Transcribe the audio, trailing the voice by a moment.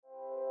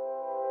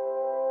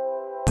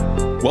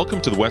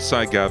Welcome to the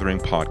Westside Gathering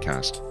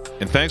podcast,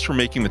 and thanks for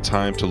making the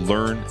time to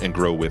learn and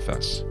grow with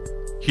us.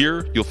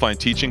 Here, you'll find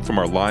teaching from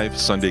our live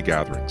Sunday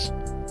gatherings.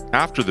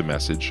 After the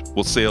message,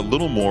 we'll say a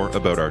little more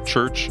about our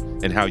church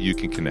and how you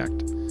can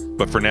connect.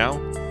 But for now,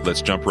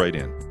 let's jump right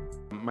in.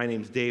 My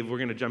name's Dave. We're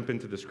going to jump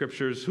into the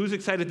scriptures. Who's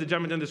excited to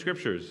jump into the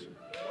scriptures?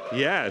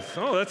 Yes.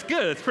 Oh, that's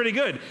good. That's pretty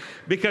good.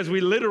 Because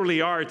we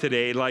literally are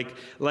today. Like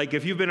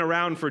if you've been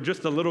around for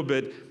just a little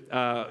bit,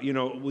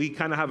 we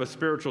kind of have a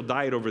spiritual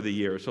diet over the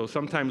year. So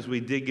sometimes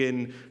we dig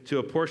into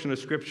a portion of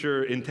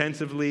scripture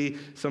intensively.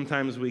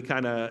 Sometimes we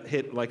kind of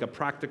hit like a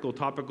practical,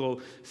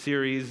 topical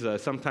series.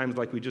 Sometimes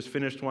like we just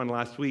finished one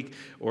last week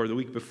or the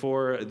week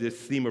before, this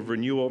theme of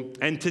renewal.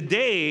 And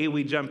today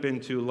we jump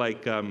into a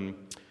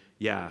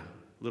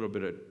little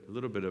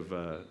bit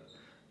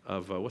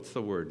of what's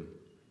the word?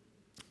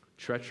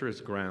 Treacherous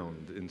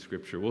ground in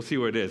Scripture. We'll see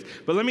what it is.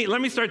 But let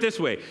me start this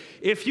way.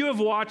 If you have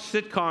watched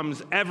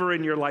sitcoms ever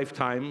in your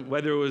lifetime,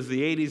 whether it was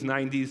the 80s,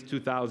 90s,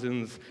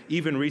 2000s,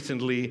 even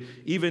recently,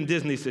 even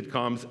Disney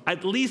sitcoms,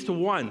 at least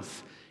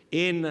once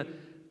in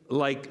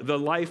like the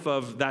life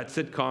of that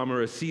sitcom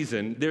or a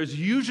season, there's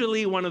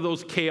usually one of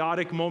those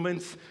chaotic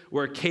moments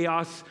where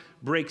chaos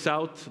breaks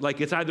out. Like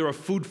it's either a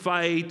food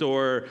fight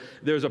or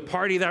there's a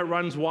party that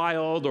runs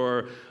wild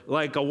or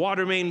like a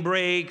water main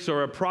breaks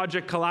or a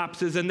project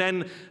collapses, and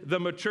then the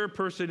mature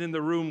person in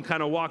the room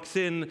kind of walks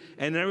in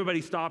and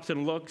everybody stops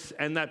and looks,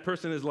 and that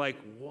person is like,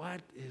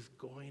 what is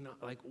going on?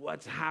 Like,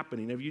 what's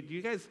happening? Do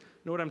you guys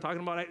know what I'm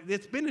talking about?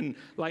 It's been in,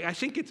 I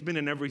think it's been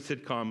in every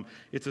sitcom.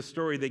 It's a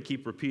story they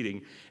keep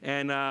repeating.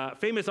 And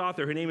famous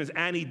author, her name is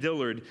Annie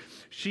Dillard.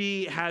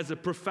 She has a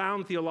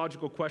profound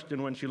theological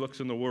question when she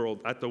looks at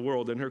the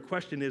world, and her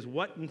question is,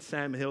 what in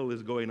Sam Hill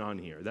is going on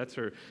here? That's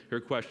her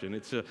question.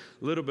 It's a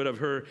little bit of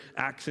her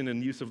accent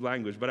and use of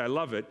language, but I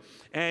love it.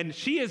 And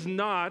she is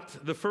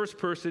not the first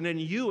person, and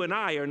you and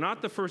I are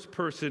not the first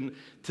person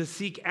to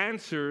seek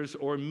answers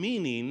or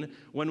meaning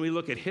when we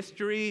look at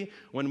history,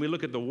 when we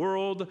look at the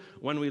world,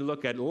 when we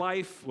look at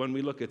life, when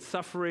we look at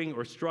suffering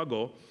or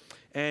struggle.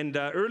 And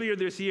earlier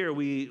this year,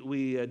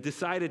 we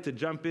decided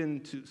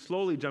to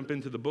slowly jump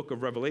into the book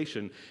of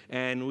Revelation,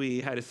 and we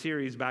had a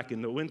series back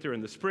in the winter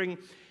and the spring.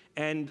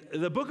 And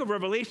the book of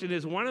Revelation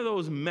is one of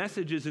those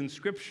messages in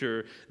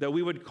Scripture that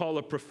we would call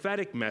a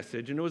prophetic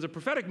message. And it was a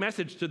prophetic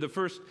message to the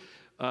first,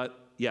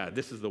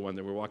 this is the one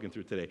that we're walking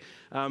through today.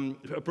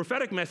 A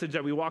prophetic message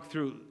that we walk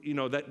through,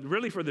 that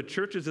really for the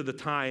churches of the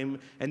time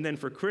and then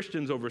for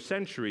Christians over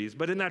centuries.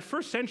 But in that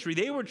first century,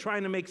 they were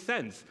trying to make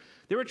sense.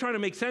 They were trying to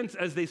make sense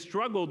as they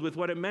struggled with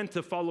what it meant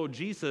to follow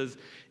Jesus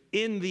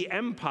in the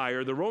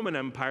empire, the Roman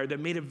Empire, that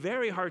made it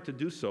very hard to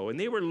do so. And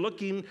they were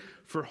looking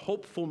for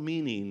hopeful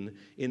meaning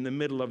in the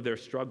middle of their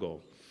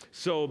struggle.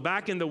 So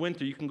back in the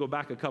winter, you can go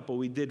back a couple,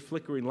 we did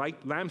flickering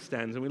light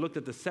lampstands, and we looked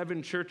at the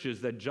 7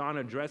 churches that John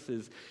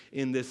addresses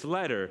in this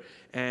letter.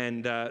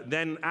 And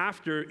then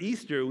after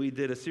Easter, we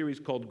did a series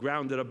called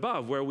Grounded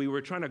Above, where we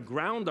were trying to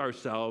ground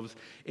ourselves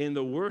in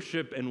the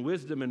worship and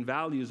wisdom and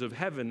values of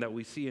heaven that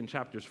we see in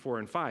chapters 4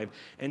 and 5.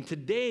 And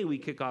today we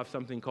kick off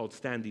something called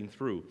Standing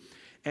Through.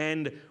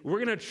 And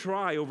we're going to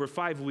try over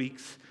 5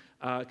 weeks,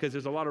 because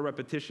there's a lot of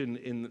repetition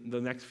in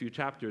the next few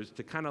chapters,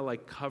 to kind of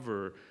like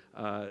cover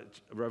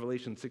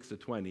Revelation 6 to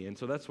 20. And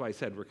so that's why I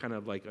said we're kind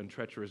of like on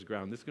treacherous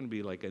ground. This is going to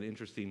be like an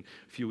interesting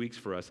few weeks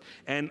for us.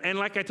 And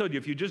like I told you,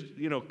 if you just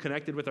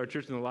connected with our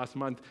church in the last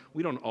month,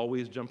 we don't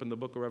always jump in the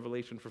book of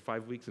Revelation for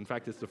 5 weeks. In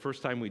fact, it's the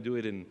first time we do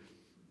it in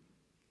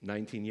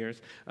 19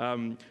 years.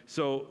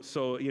 So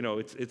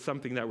it's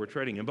something that we're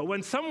treading in. But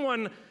when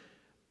someone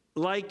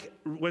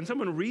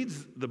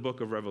reads the book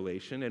of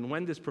Revelation, and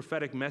when this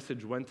prophetic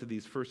message went to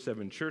these first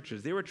 7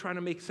 churches, they were trying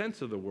to make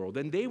sense of the world.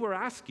 And they were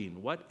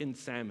asking, what in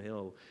Sam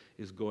Hill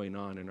is going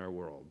on in our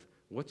world?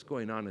 What's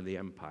going on in the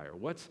empire?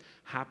 What's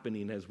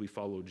happening as we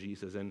follow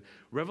Jesus? And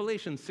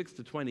Revelation 6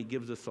 to 20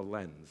 gives us a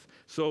lens.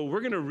 So we're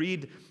going to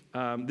read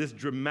this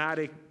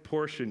dramatic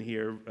portion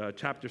here,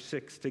 chapter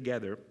 6,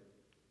 together.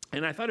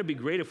 And I thought it'd be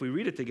great if we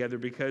read it together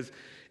because,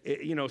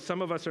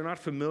 some of us are not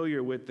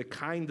familiar with the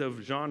kind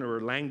of genre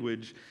or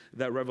language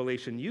that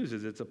Revelation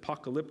uses. It's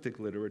apocalyptic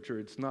literature.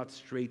 It's not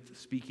straight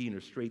speaking or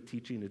straight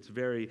teaching. It's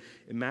very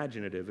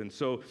imaginative. And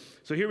so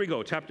here we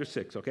go, chapter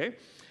 6, okay?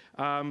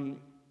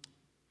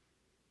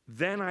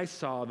 Then I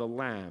saw the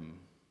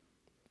Lamb,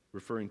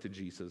 referring to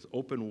Jesus,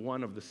 open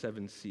one of the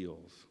 7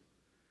 seals.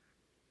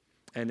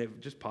 And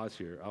just pause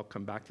here. I'll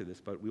come back to this,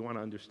 but we want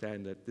to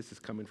understand that this is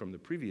coming from the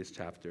previous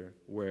chapter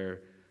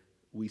where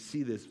we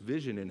see this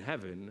vision in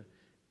heaven,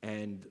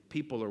 and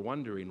people are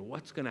wondering,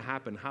 what's going to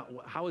happen?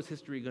 How is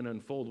history going to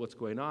unfold? What's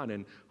going on?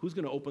 And who's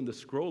going to open the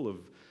scroll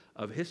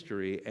of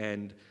history?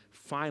 And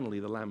finally,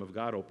 the Lamb of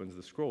God opens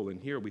the scroll, and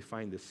here we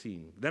find this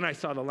scene. Then I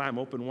saw the Lamb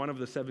open one of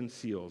the 7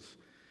 seals,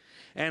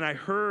 and I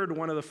heard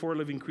one of the 4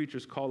 living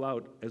creatures call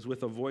out as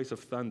with a voice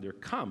of thunder,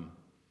 "Come!"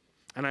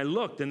 And I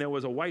looked, and there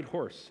was a white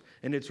horse,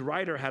 and its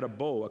rider had a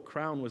bow. A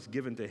crown was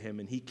given to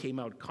him, and he came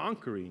out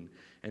conquering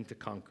and to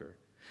conquer.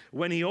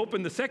 When he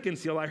opened the second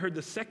seal, I heard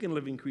the second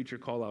living creature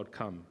call out,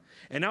 "Come."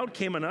 And out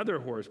came another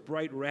horse,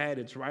 bright red.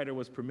 Its rider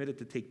was permitted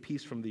to take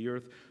peace from the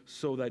earth,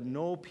 so that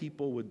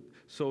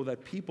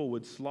people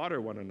would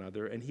slaughter one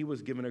another, and he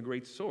was given a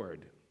great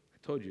sword. I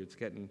told you, it's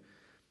getting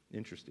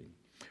interesting.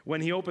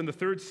 When he opened the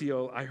third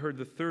seal, I heard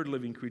the third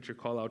living creature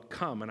call out,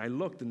 "Come." And I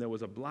looked, and there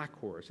was a black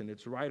horse, and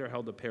its rider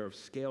held a pair of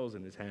scales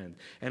in his hand.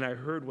 And I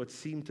heard what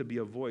seemed to be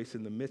a voice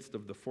in the midst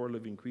of the four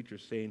living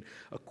creatures saying,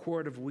 "A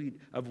quart of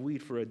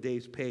wheat for a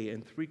day's pay,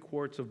 and 3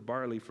 quarts of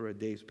barley for a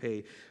day's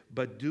pay,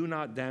 but do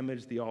not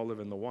damage the olive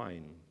and the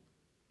wine."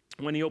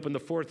 When he opened the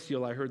fourth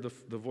seal, I heard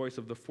the voice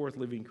of the fourth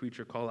living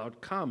creature call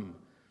out, "Come."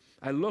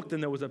 I looked,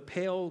 and there was a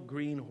pale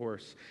green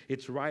horse.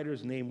 Its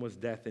rider's name was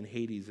Death, and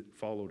Hades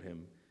followed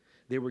him.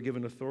 They were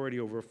given authority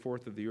over a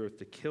fourth of the earth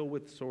to kill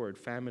with sword,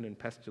 famine, and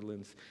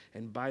pestilence,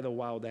 and by the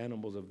wild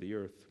animals of the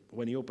earth.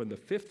 When he opened the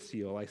fifth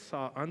seal, I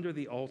saw under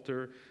the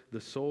altar the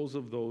souls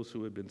of those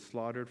who had been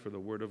slaughtered for the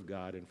word of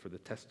God and for the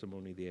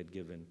testimony they had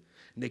given.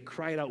 And they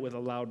cried out with a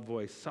loud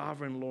voice,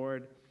 "Sovereign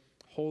Lord,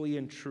 holy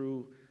and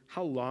true,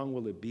 how long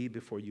will it be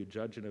before you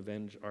judge and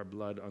avenge our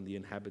blood on the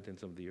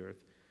inhabitants of the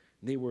earth?"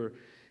 And they were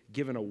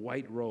given a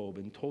white robe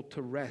and told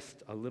to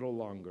rest a little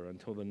longer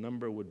until the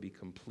number would be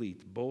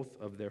complete, both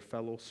of their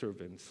fellow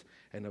servants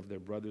and of their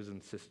brothers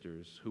and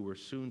sisters who were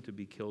soon to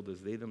be killed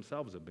as they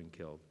themselves had been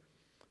killed.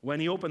 When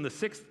he opened the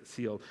sixth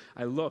seal,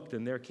 I looked,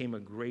 and there came a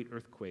great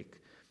earthquake.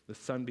 The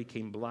sun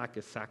became black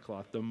as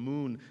sackcloth.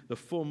 The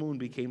full moon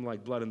became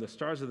like blood, and the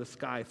stars of the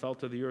sky fell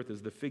to the earth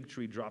as the fig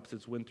tree drops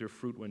its winter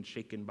fruit when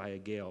shaken by a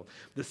gale.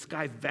 The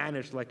sky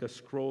vanished like a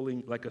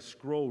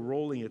scroll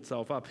rolling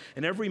itself up,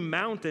 and every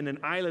mountain and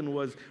island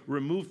was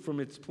removed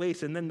from its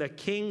place. And then the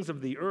kings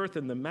of the earth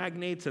and the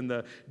magnates and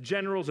the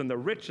generals and the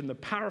rich and the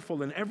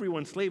powerful and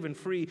everyone, slave and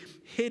free,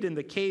 hid in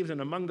the caves and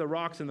among the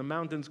rocks and the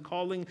mountains,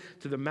 calling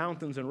to the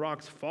mountains and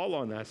rocks, "Fall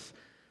on us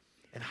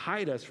and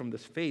hide us from the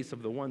face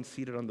of the one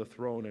seated on the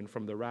throne and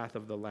from the wrath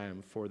of the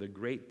Lamb, for the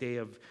great day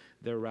of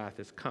their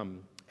wrath is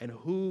come. And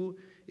who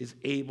is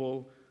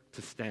able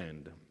to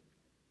stand?"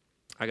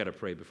 I got to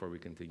pray before we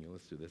continue.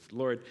 Let's do this.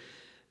 Lord,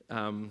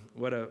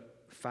 what a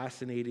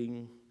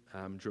fascinating,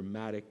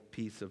 dramatic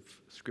piece of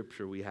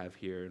scripture we have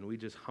here. And we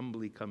just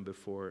humbly come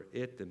before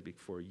it and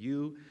before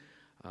you.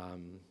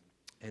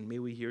 And may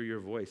we hear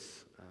your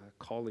voice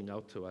calling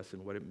out to us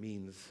and what it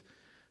means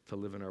to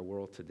live in our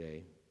world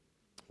today.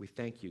 We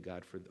thank you,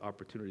 God, for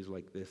opportunities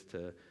like this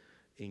to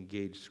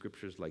engage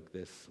scriptures like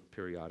this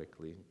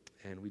periodically.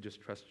 And we just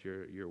trust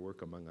your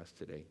work among us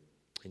today.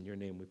 In your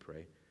name we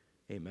pray.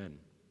 Amen.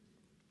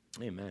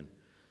 Amen.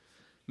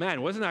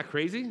 Man, wasn't that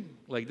crazy?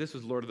 Like, this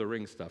was Lord of the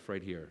Rings stuff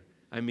right here.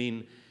 I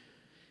mean,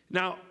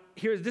 now,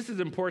 this is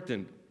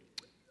important.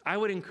 I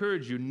would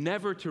encourage you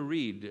never to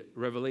read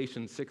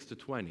Revelation 6 to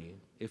 20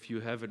 if you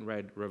haven't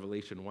read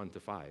Revelation 1 to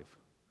 5.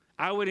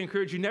 I would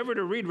encourage you never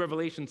to read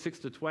Revelation 6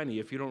 to 20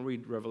 if you don't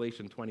read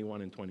Revelation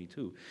 21 and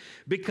 22.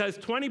 Because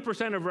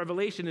 20% of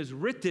Revelation is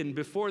written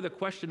before the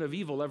question of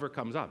evil ever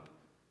comes up.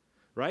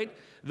 Right?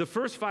 The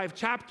first 5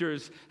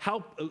 chapters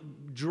help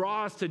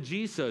draw us to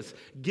Jesus,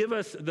 give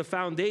us the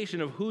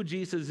foundation of who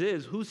Jesus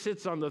is, who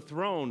sits on the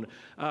throne,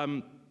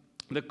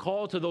 the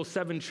call to those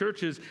 7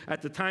 churches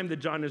at the time that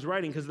John is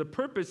writing, because the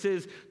purpose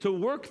is to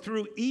work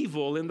through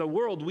evil in the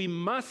world. We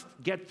must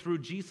get through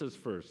Jesus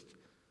first.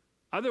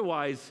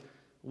 Otherwise,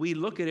 we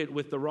look at it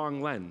with the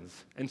wrong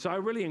lens. And so I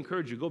really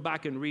encourage you, go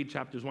back and read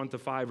chapters 1 to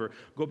 5, or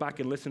go back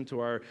and listen to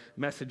our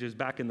messages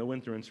back in the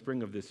winter and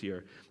spring of this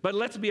year. But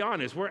let's be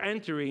honest, we're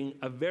entering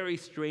a very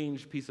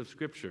strange piece of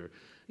scripture.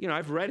 You know,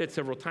 I've read it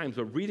several times,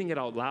 but reading it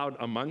out loud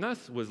among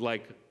us was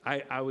like,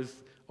 I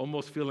was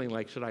almost feeling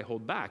like, should I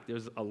hold back?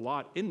 There's a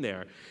lot in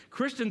there.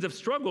 Christians have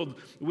struggled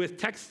with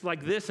texts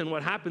like this and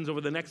what happens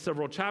over the next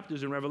several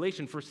chapters in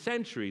Revelation for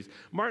centuries.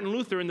 Martin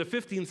Luther in the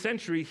 15th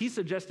century, he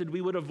suggested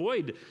we would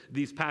avoid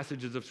these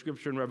passages of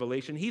Scripture in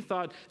Revelation. He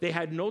thought they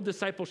had no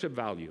discipleship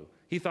value.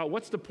 He thought,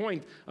 what's the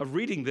point of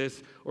reading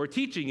this or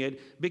teaching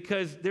it?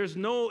 Because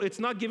it's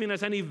not giving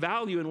us any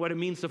value in what it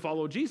means to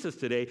follow Jesus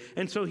today.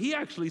 And so he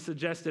actually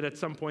suggested at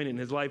some point in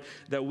his life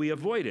that we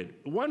avoid it.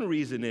 One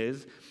reason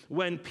is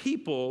when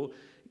people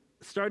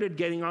started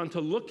getting on to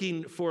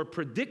looking for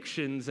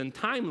predictions and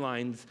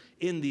timelines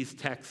in these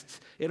texts,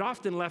 it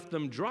often left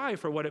them dry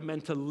for what it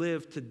meant to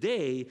live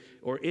today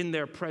or in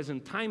their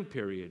present time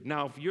period.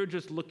 Now, if you're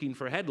just looking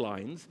for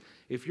headlines,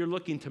 if you're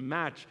looking to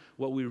match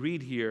what we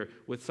read here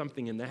with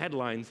something in the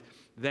headlines,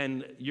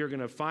 then you're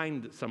going to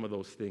find some of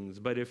those things.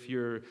 But if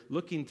you're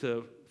looking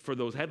for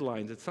those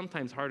headlines, it's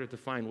sometimes harder to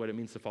find what it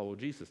means to follow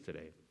Jesus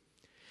today.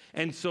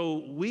 And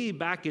so we,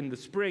 back in the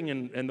spring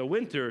and the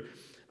winter,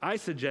 I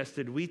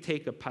suggested we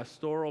take a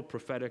pastoral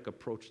prophetic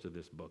approach to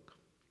this book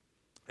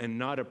and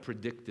not a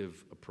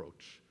predictive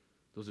approach.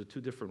 Those are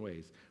 2 different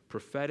ways.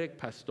 Prophetic,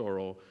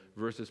 pastoral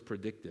versus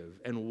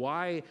predictive. And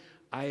why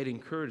I had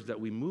encouraged that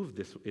we move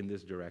in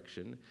this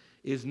direction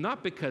is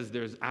not because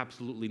there's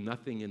absolutely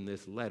nothing in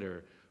this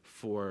letter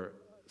for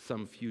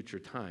some future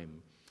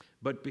time,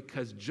 but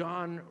because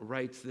John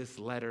writes this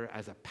letter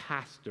as a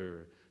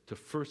pastor to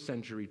first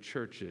century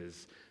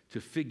churches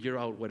to figure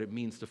out what it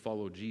means to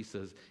follow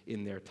Jesus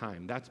in their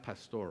time. That's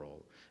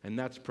pastoral, and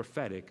that's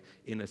prophetic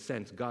in a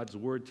sense, God's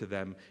word to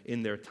them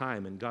in their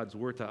time and God's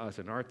word to us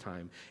in our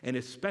time, and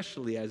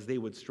especially as they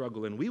would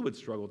struggle and we would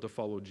struggle to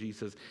follow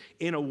Jesus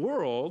in a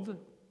world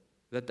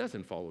that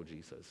doesn't follow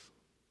Jesus.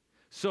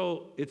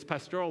 So it's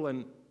pastoral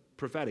and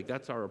prophetic.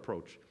 That's our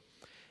approach.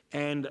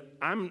 And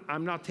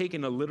I'm not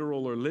taking a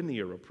literal or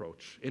linear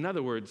approach. In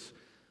other words,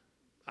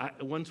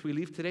 once we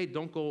leave today,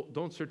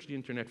 don't search the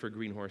internet for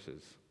green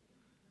horses.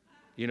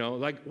 You know,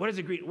 like, where's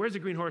the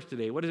green horse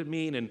today? What does it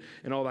mean?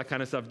 And all that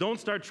kind of stuff. Don't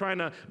start trying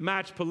to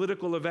match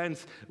political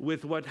events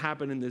with what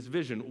happened in this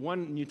vision.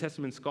 One New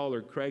Testament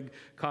scholar, Craig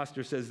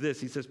Koster, says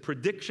this. He says,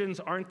 predictions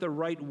aren't the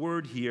right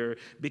word here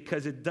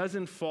because it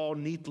doesn't fall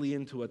neatly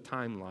into a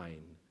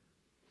timeline.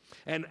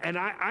 And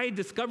I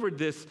discovered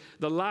this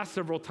the last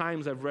several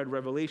times I've read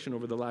Revelation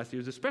over the last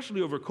years,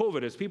 especially over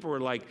COVID, as people were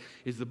like,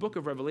 is the book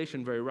of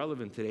Revelation very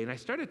relevant today? And I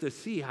started to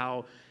see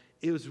how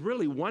it was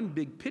really one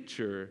big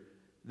picture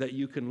that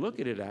you can look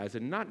at it as,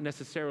 and not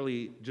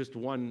necessarily just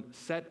one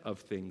set of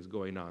things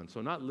going on.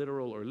 So not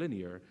literal or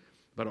linear,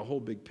 but a whole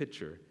big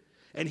picture.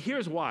 And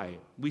here's why.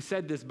 We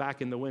said this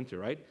back in the winter,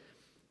 right?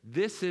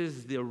 This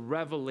is the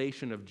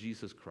revelation of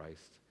Jesus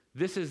Christ.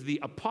 This is the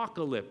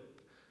apocalypse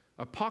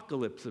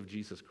of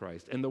Jesus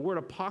Christ. And the word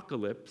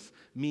apocalypse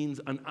means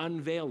an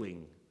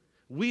unveiling.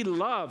 We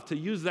love to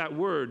use that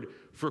word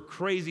for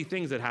crazy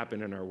things that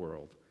happen in our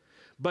world.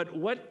 But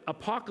what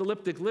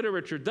apocalyptic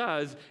literature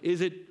does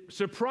is it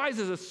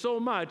surprises us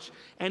so much,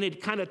 and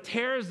it kind of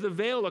tears the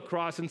veil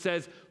across and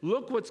says,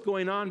 look what's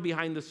going on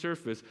behind the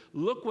surface.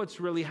 Look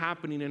what's really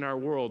happening in our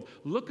world.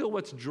 Look at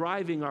what's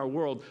driving our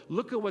world.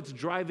 Look at what's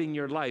driving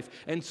your life.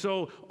 And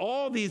so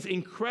all these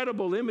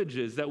incredible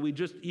images that we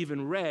just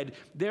even read,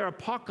 they're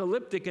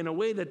apocalyptic in a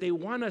way that they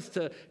want us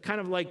to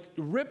kind of like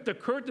rip the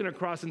curtain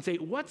across and say,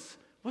 what's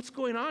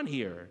going on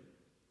here?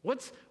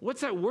 What's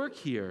at work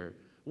here?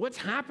 What's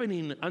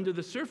happening under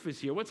the surface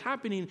here? What's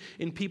happening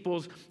in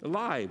people's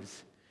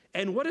lives?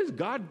 And what is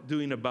God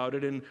doing about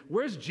it? And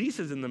where's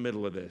Jesus in the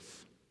middle of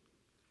this?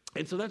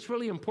 And so that's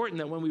really important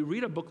that when we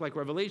read a book like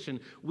Revelation,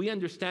 we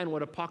understand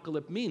what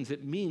apocalypse means.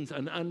 It means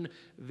an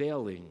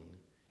unveiling.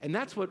 And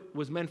that's what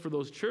was meant for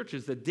those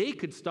churches, that they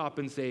could stop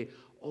and say,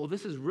 oh,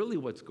 this is really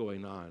what's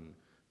going on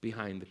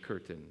behind the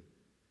curtain.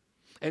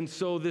 And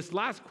so this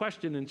last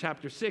question in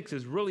chapter 6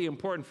 is really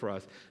important for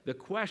us. The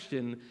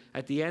question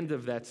at the end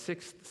of that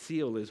sixth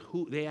seal is,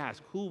 they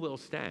ask, who will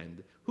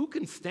stand? Who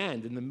can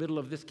stand in the middle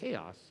of this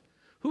chaos?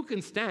 Who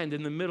can stand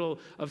in the middle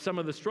of some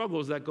of the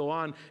struggles that go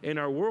on in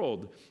our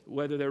world,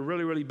 whether they're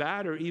really, really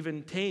bad or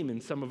even tame in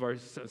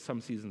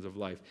some seasons of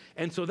life?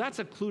 And so that's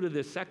a clue to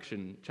this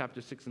section, chapter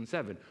 6 and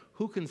 7.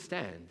 Who can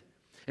stand?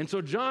 And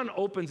so John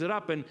opens it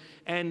up,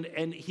 and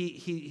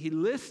he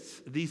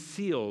lists these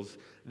seals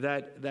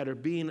that are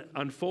being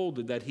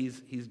unfolded, that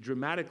he's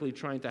dramatically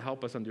trying to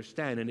help us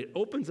understand. And it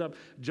opens up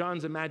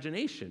John's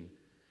imagination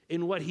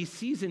in what he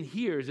sees and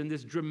hears in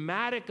this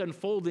dramatic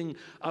unfolding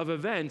of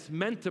events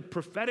meant to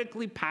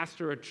prophetically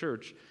pastor a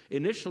church,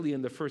 initially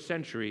in the first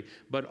century,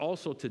 but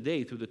also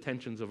today through the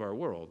tensions of our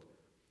world.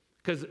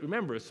 Because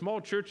remember,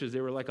 small churches,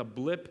 they were like a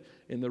blip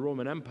in the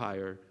Roman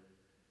Empire.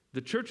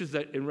 The churches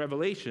that in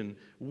Revelation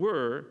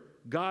were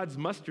God's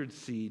mustard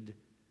seed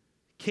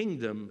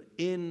kingdom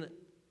in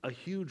a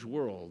huge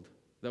world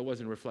that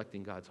wasn't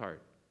reflecting God's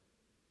heart.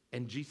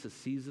 And Jesus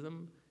sees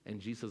them,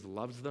 and Jesus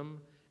loves them,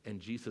 and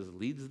Jesus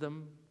leads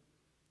them.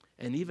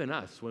 And even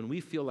us, when we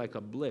feel like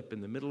a blip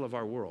in the middle of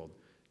our world,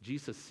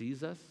 Jesus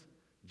sees us,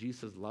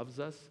 Jesus loves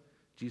us,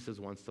 Jesus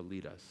wants to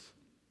lead us.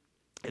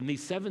 And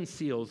these 7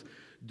 seals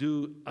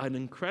do an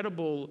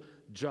incredible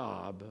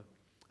job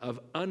of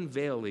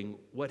unveiling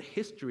what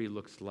history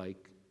looks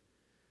like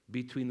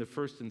between the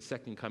first and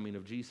second coming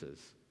of Jesus,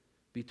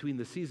 between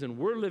the season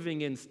we're living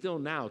in still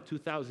now,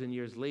 2,000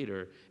 years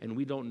later, and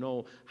we don't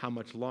know how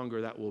much longer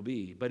that will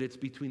be, but it's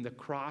between the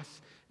cross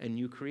and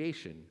new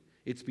creation.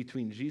 It's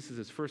between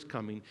Jesus' first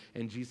coming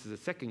and Jesus'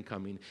 second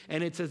coming.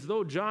 And it's as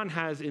though John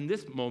has, in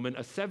this moment,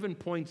 a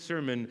 7-point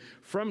sermon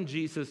from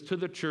Jesus to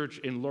the church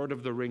in Lord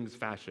of the Rings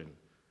fashion.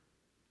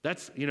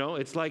 That's,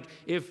 it's like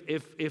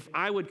if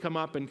I would come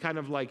up and kind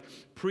of like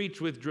preach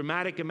with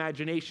dramatic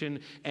imagination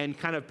and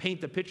kind of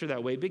paint the picture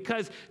that way,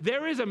 because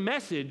there is a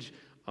message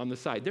on the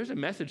side. There's a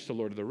message to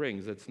Lord of the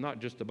Rings that's not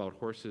just about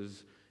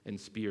horses and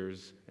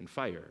spears and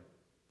fire.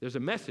 There's a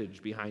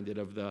message behind it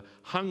of the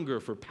hunger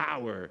for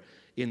power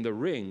in the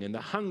ring and the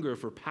hunger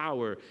for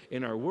power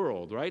in our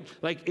world, right?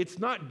 Like, it's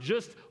not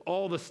just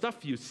all the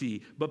stuff you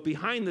see, but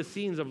behind the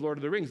scenes of Lord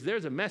of the Rings,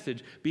 there's a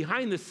message.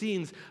 Behind the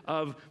scenes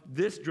of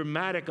this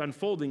dramatic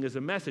unfolding is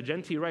a message.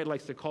 N.T. Wright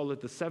likes to call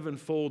it the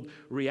sevenfold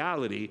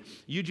reality.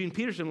 Eugene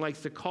Peterson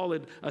likes to call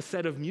it a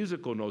set of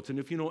musical notes. And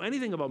if you know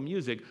anything about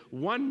music,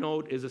 one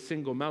note is a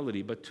single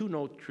melody, but 2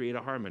 notes create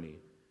a harmony.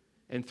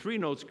 And 3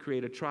 notes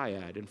create a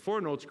triad, and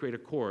 4 notes create a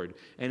chord.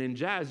 And in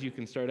jazz, you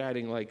can start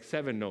adding like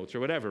 7 notes or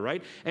whatever,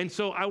 right? And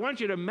so I want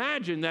you to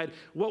imagine that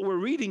what we're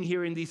reading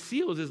here in these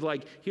seals is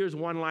like, here's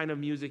 1 line of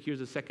music, here's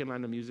a 2nd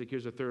line of music,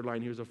 here's a 3rd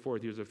line, here's a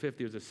 4th, here's a 5th,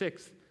 here's a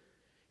 6th.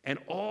 And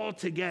all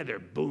together,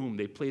 boom,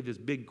 they play this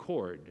big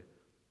chord.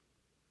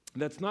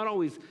 That's not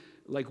always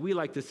like we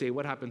like to say,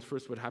 what happens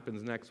first, what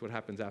happens next, what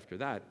happens after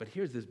that. But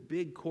here's this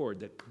big chord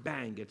that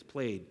bang gets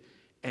played.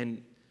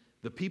 And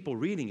the people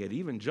reading it,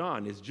 even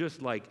John, is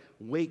just like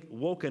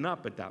woken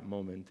up at that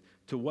moment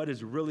to what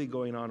is really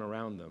going on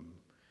around them.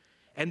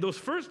 And those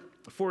first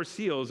 4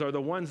 seals are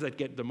the ones that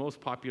get the most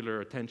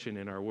popular attention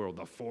in our world,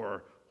 the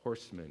 4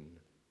 horsemen.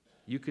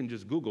 You can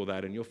just Google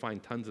that and you'll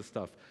find tons of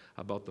stuff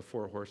about the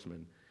 4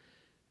 horsemen.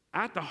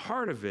 At the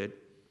heart of it,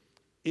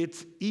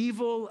 it's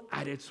evil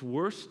at its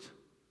worst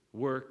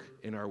work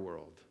in our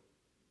world.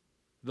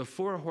 The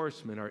 4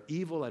 horsemen are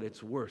evil at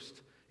its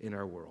worst in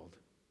our world.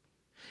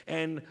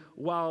 And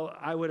while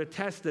I would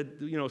attest that,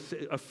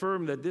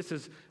 affirm that this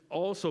is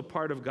also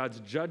part of God's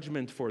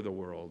judgment for the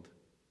world,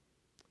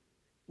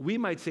 we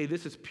might say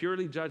this is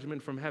purely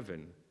judgment from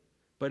heaven,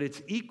 but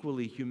it's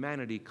equally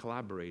humanity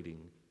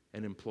collaborating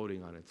and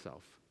imploding on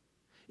itself.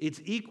 It's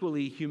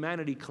equally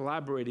humanity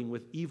collaborating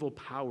with evil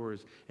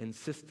powers and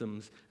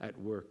systems at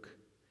work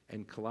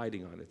and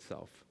colliding on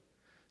itself.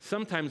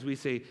 Sometimes we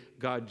say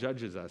God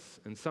judges us,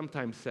 and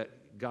sometimes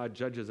God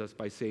judges us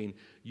by saying,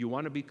 you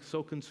want to be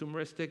so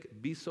consumeristic?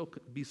 Be so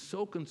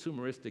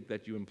consumeristic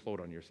that you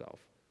implode on yourself.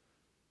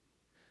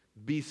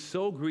 Be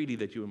so greedy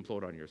that you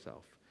implode on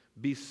yourself.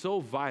 Be so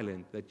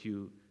violent that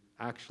you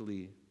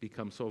actually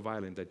become so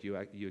violent that you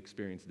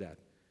experience death,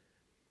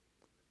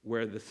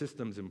 where the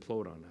systems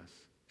implode on us.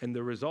 And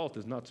the result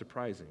is not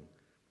surprising.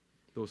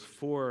 Those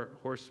 4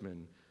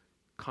 horsemen: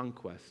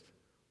 conquest,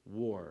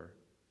 war,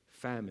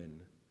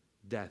 famine,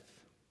 death.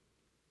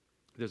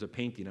 There's a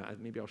painting,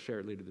 maybe I'll share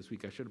it later this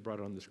week. I should have brought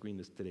it on the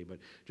screen today, but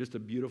just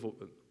a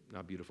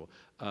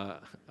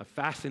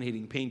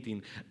fascinating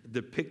painting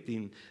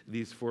depicting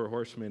these 4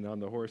 horsemen on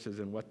the horses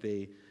and what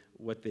they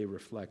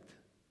reflect.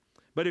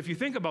 But if you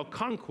think about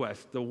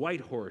conquest, the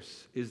white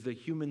horse is the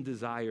human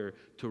desire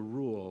to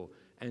rule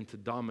and to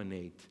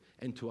dominate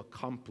and to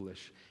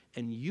accomplish,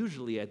 and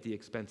usually at the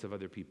expense of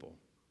other people,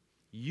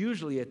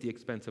 usually at the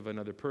expense of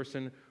another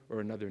person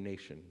or another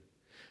nation.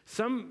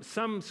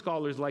 Some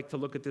scholars like to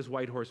look at this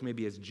white horse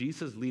maybe as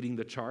Jesus leading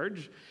the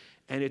charge,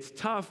 and it's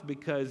tough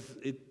because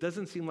it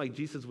doesn't seem like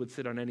Jesus would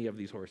sit on any of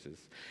these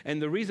horses.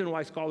 And the reason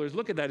why scholars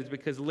look at that is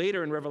because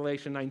later in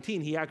Revelation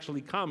 19, he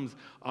actually comes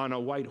on a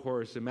white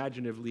horse,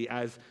 imaginatively,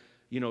 as,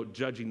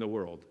 judging the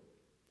world.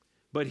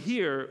 But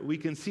here we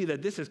can see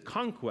that this is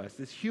conquest,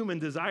 this human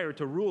desire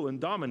to rule and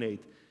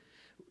dominate.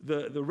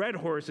 The red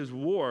horse is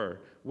war,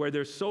 where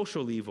there's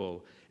social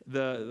evil.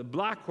 The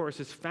black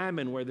horse is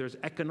famine, where there's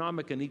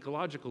economic and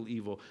ecological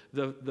evil.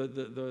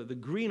 The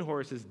green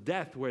horse is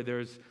death, where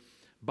there's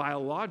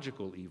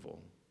biological evil.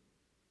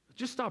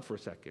 Just stop for a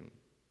second.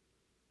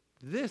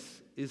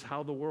 This is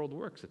how the world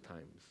works at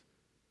times.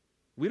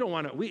 We don't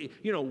want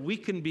to, we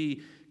can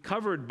be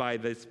covered by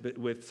this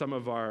with some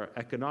of our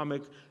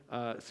economic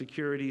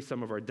security,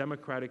 some of our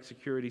democratic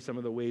security, some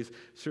of the ways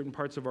certain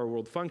parts of our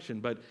world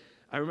function. But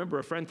I remember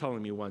a friend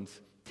telling me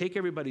once, take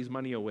everybody's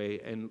money away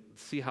and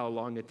see how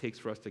long it takes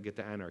for us to get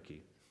to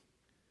anarchy.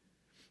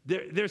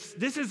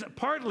 This is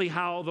partly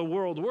how the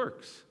world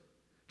works.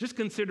 Just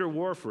consider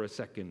war for a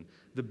second,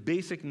 the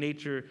basic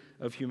nature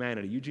of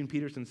humanity. Eugene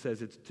Peterson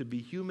says to be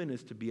human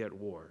is to be at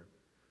war.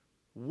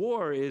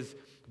 War is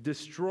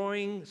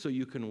destroying so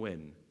you can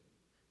win,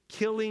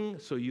 killing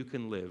so you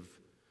can live,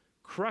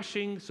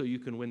 crushing so you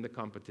can win the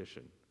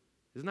competition.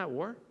 Isn't that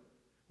war?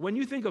 When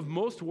you think of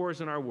most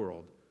wars in our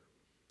world,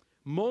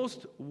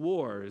 most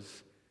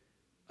wars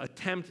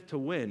attempt to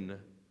win,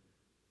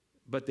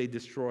 but they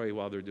destroy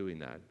while they're doing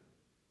that.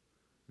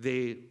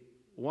 They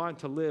want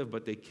to live,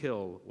 but they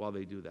kill while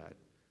they do that.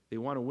 They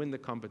want to win the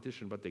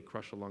competition, but they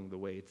crush along the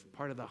way. It's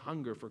part of the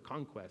hunger for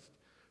conquest,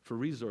 for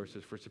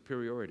resources, for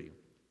superiority.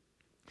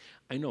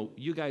 I know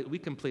you guys, we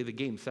can play the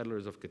game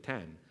Settlers of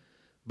Catan,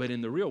 but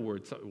in the real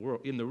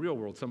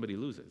world, somebody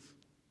loses.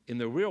 In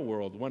the real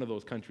world, one of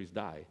those countries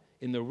die.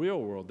 In the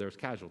real world, there's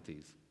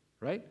casualties,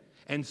 right?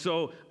 And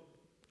so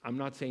I'm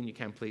not saying you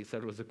can't play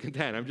Settlers of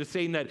Catan. I'm just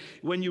saying that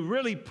when you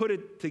really put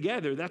it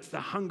together, that's the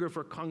hunger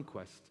for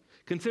conquest.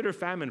 Consider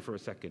famine for a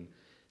second.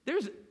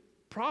 There's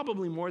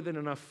probably more than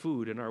enough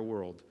food in our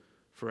world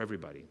for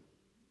everybody.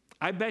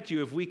 I bet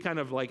you if we kind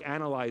of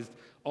analyzed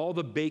all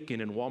the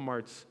bacon in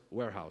Walmart's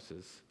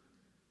warehouses,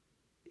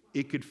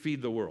 it could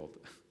feed the world.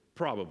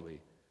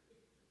 Probably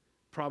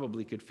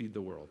could feed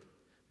the world.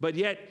 But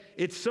yet,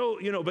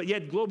 but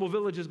yet global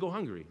villages go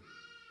hungry.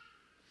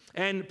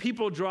 And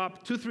people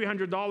drop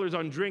 $200-300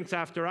 on drinks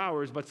after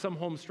hours, but some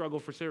homes struggle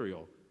for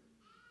cereal.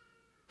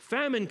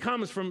 Famine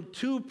comes from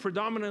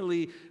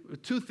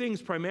two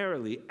things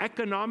primarily: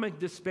 economic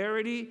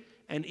disparity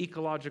and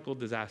ecological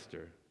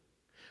disaster.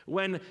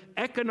 When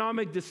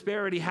economic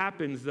disparity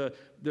happens,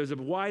 there's a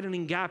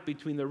widening gap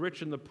between the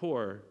rich and the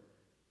poor.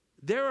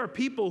 There are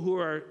people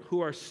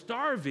who are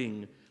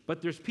starving,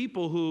 but there's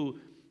people who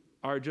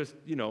are just,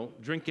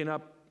 drinking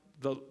up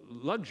the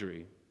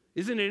luxury.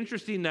 Isn't it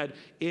interesting that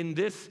in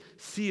this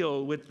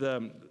seal with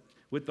the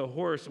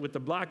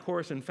black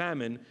horse and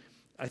famine,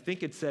 I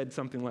think it said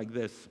something like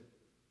this.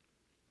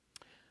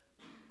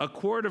 a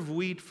quart of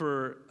wheat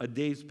for a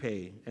day's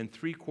pay, and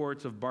 3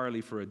 quarts of barley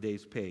for a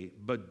day's pay,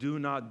 but do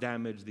not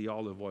damage the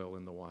olive oil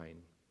and the wine.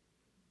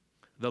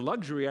 The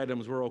luxury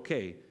items were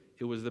okay.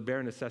 It was the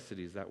bare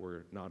necessities that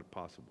were not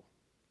possible.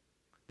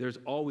 There's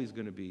always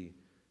going to be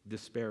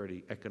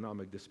disparity,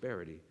 economic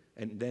disparity,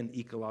 and then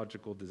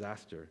ecological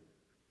disaster.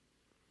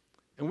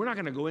 And we're not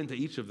going to go into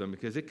each of them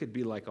because it could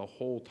be like a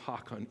whole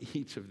talk on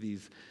each of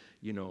these,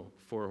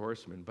 4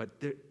 horsemen. But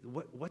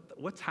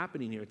what's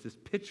happening here? It's this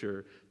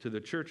picture to the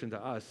church and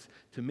to us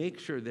to make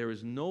sure there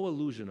is no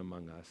illusion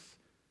among us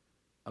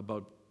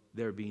about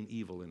there being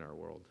evil in our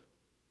world.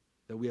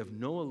 That we have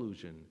no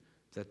illusion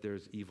that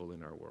there's evil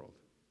in our world.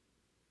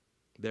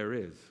 There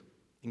is.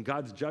 In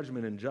God's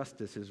judgment and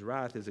justice, his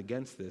wrath is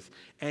against this.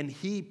 And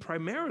he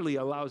primarily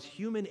allows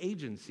human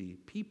agency,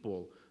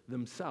 people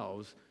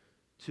themselves,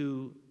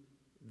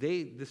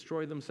 they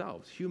destroy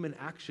themselves. Human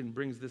action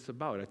brings this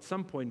about. At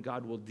some point,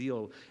 God will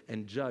deal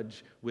and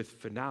judge with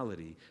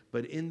finality.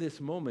 But in this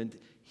moment,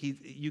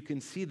 you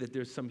can see that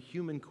there's some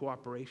human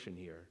cooperation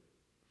here.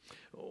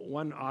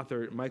 One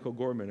author, Michael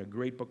Gorman, a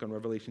great book on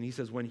Revelation, he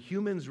says, when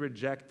humans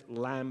reject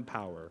lamb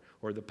power,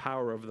 or the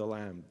power of the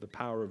lamb, the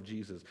power of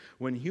Jesus,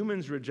 when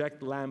humans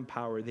reject lamb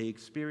power, they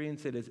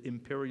experience it as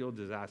imperial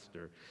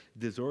disaster,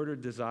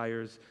 disordered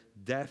desires,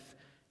 death,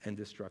 and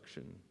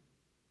destruction.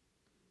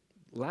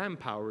 Lamb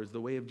power is the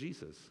way of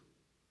Jesus.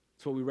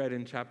 That's what we read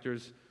in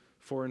chapters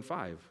 4 and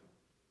 5.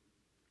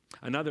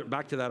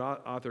 Back to that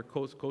author,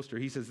 Coaster,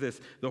 he says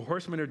this, the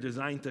horsemen are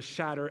designed to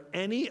shatter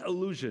any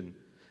illusion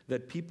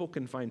that people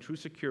can find true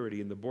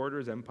security in the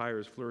borders,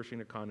 empires, flourishing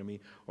economy,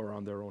 or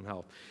on their own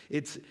health.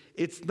 It's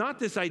not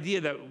this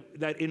idea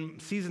that in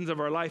seasons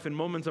of our life, in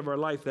moments of our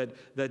life,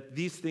 that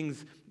these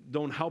things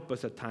don't help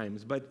us at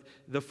times. But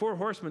the 4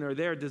 horsemen are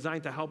there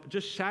designed to help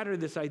just shatter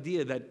this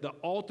idea that the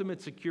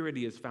ultimate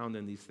security is found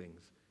in these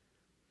things.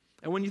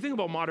 And when you think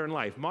about modern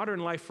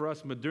life for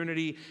us,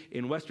 modernity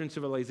in Western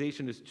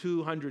civilization is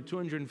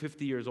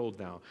 250 years old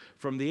now,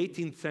 from the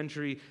 18th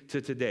century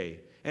to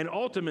today. And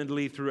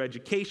ultimately, through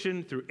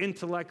education, through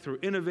intellect, through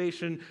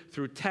innovation,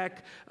 through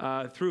tech,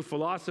 through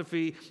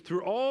philosophy,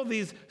 through all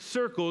these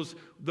circles,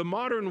 the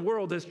modern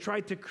world has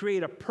tried to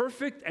create a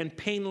perfect and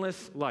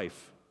painless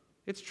life.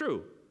 It's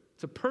true.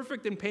 It's a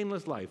perfect and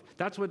painless life.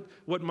 That's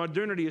what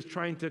modernity is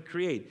trying to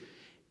create.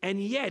 And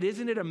yet,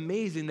 isn't it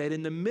amazing that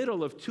in the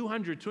middle of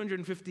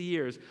 250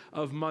 years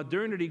of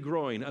modernity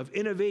growing, of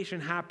innovation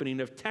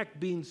happening, of tech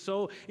being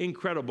so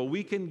incredible,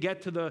 we can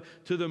get to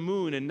the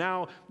moon, and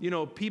now,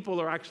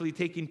 people are actually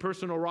taking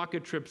personal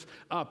rocket trips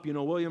up.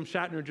 William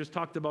Shatner just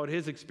talked about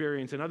his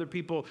experience, and other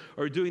people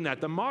are doing that.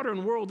 The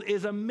modern world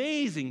is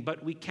amazing,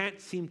 but we can't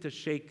seem to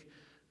shake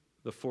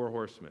the 4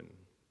 horsemen.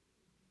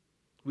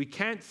 We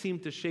can't seem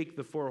to shake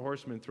the 4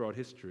 horsemen throughout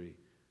history.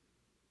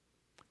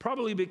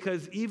 Probably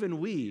because even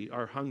we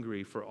are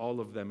hungry for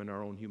all of them in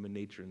our own human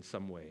nature in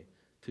some way,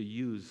 to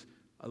use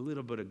a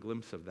little bit of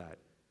glimpse of that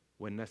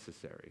when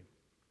necessary.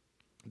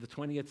 The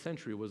 20th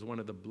century was one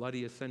of the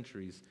bloodiest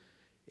centuries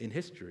in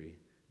history.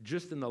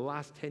 Just in the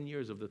last 10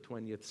 years of the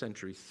 20th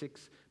century,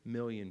 6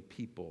 million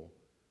people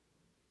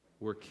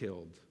were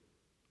killed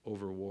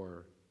over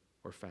war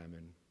or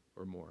famine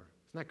or more.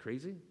 Isn't that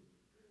crazy?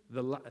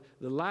 The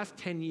last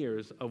 10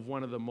 years of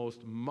one of the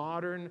most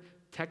modern,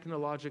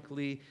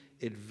 technologically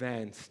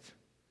advanced,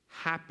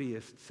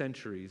 happiest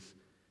centuries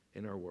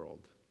in our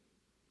world.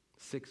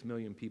 6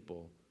 million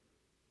people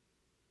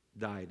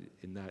died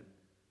in that,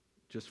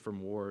 just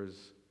from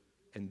wars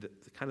and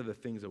kind of the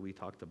things that we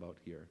talked about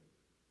here.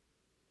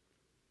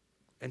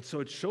 And so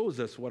it shows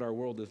us what our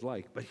world is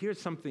like. But here's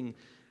something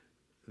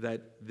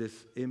that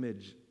this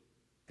image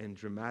and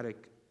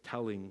dramatic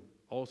telling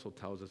also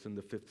tells us in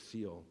the 5th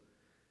seal.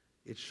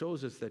 It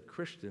shows us that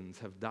Christians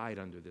have died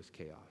under this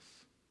chaos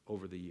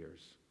over the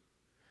years.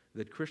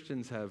 That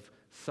Christians have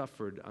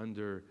suffered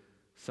under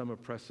some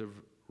oppressive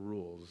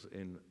rules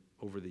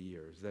over the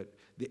years. That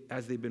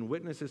as they've been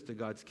witnesses to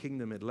God's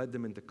kingdom, it led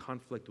them into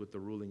conflict with the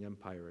ruling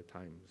empire at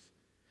times.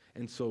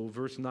 And so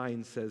verse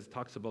 9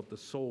 talks about the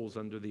souls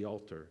under the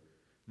altar.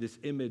 This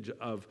image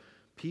of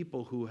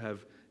people who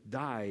have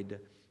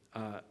died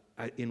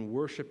in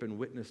worship and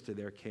witness to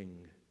their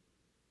king.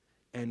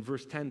 And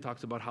verse 10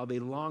 talks about how they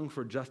long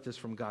for justice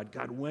from God.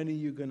 God, when are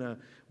you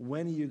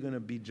gonna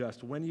be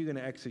just? When are you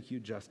gonna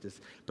execute justice?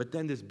 But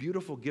then this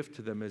beautiful gift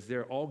to them is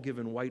they're all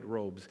given white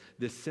robes,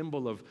 this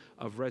symbol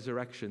of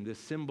resurrection, this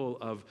symbol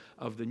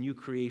of the new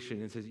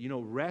creation. And says,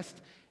 rest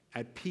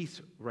at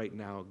peace right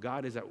now.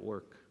 God is at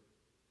work.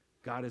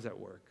 God is at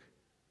work.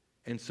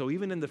 And so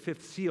even in the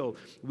 5th seal,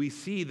 we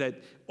see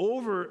that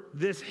over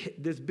this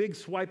big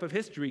swipe of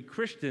history,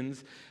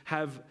 Christians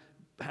have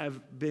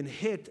been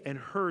hit and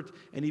hurt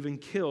and even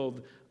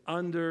killed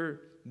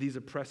under these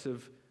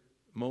oppressive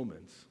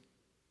moments.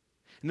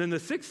 And then the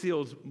 6th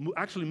seal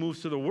actually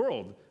moves to the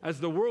world as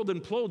the world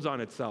implodes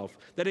on itself,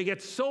 that it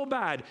gets so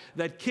bad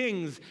that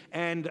kings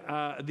and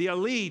the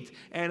elite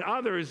and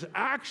others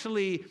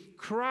actually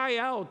cry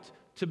out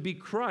to be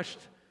crushed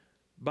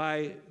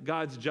by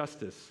God's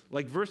justice.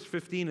 Like verse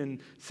 15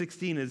 and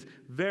 16 is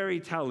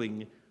very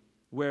telling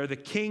where the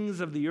kings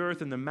of the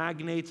earth and the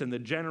magnates and the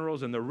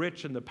generals and the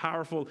rich and the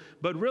powerful,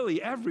 but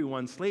really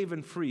everyone, slave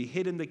and free,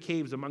 hid in the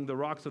caves among the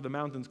rocks of the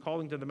mountains,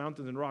 calling to the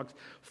mountains and rocks,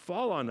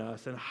 fall on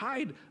us and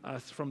hide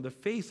us from the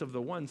face of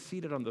the one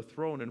seated on the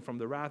throne and from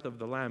the wrath of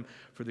the Lamb,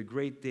 for the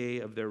great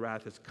day of their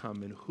wrath has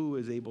come, and who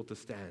is able to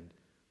stand?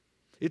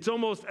 It's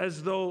almost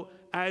as though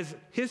as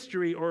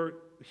history or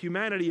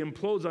humanity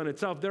implodes on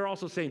itself, they're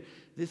also saying,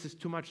 this is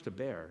too much to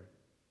bear.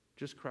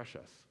 Just crush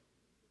us.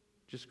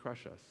 Just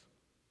crush us.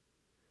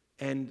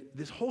 And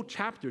this whole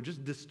chapter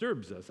just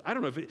disturbs us. I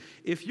don't know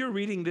if you're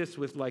reading this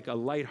with like a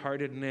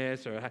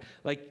lightheartedness or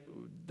like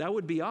that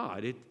would be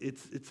odd.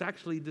 It's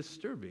actually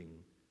disturbing.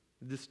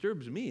 It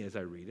disturbs me as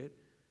I read it.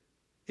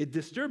 It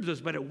disturbs us,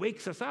 but it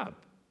wakes us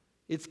up.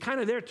 It's kind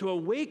of there to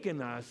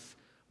awaken us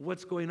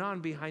what's going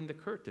on behind the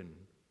curtain.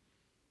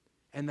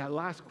 And that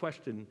last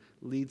question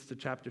leads to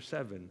chapter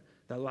 7.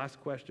 That last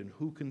question,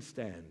 who can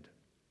stand?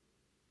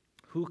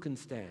 Who can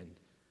stand?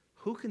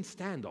 Who can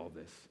stand all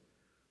this?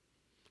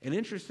 And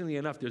interestingly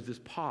enough, there's this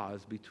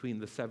pause between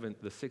the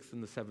sixth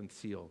and the seventh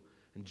seal.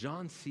 And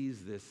John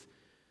sees this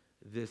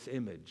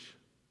image,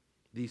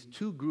 these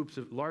two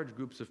large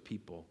groups of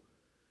people,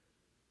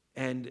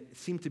 and it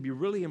seemed to be a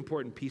really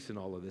important piece in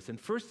all of this. And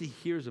first he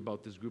hears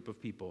about this group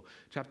of people.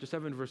 Chapter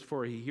 7, verse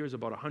 4, he hears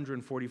about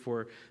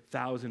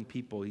 144,000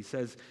 people. He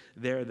says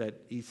there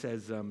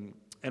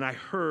and I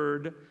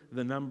heard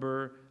the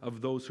number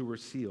of those who were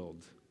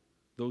sealed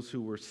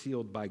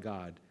by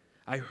God.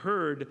 I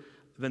heard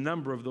the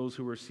number of those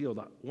who were sealed,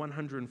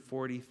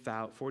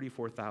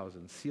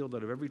 144,000, sealed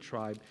out of every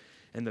tribe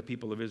and the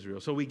people of Israel.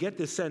 So we get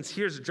this sense,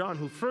 here's John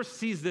who first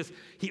sees this,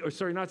 he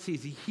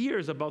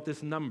hears about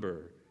this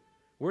number.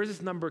 Where does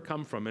this number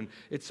come from? And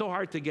it's so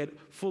hard to get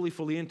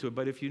fully into it,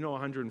 but if you know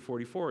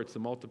 144, it's the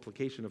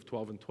multiplication of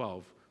 12 and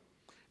 12.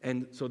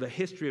 And so the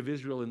history of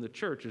Israel in the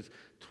church is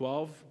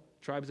 12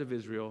 tribes of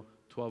Israel,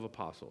 12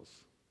 apostles.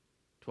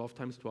 12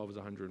 times 12 is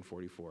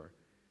 144.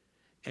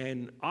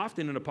 And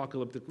often in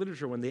apocalyptic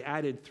literature, when they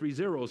added 3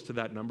 zeros to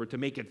that number to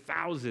make it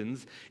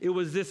thousands,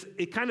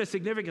 it kind of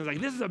significant.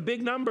 Like, this is a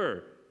big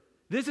number.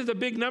 This is a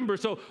big number.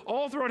 So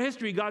all throughout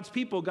history, God's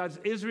people, God's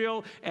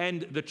Israel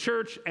and the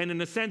church, and in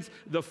a sense,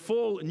 the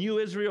full new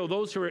Israel,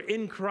 those who are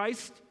in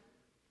Christ,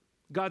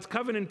 God's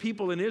covenant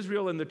people in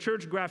Israel and the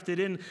church grafted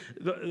in,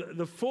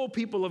 the full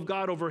people of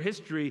God over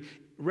history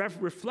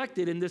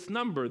reflected in this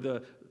number,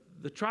 the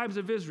tribes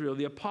of Israel,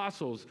 the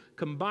apostles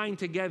combined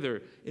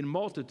together in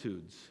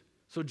multitudes.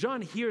 So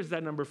John hears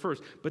that number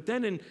first. But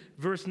then in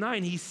verse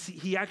 9,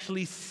 he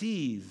actually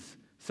sees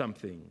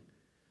something.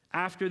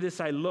 After this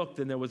I looked,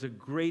 and there was a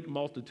great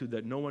multitude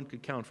that no one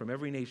could count, from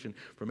every nation,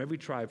 from every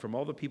tribe, from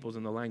all the peoples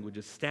and the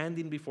languages,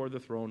 standing before the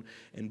throne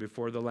and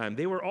before the Lamb.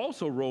 They were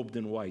also robed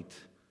in white,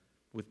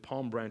 with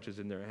palm branches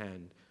in their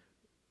hand,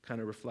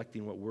 kind of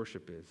reflecting what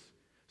worship is.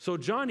 So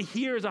John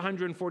hears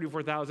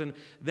 144,000,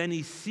 then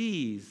he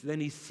sees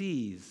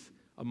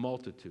a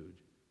multitude.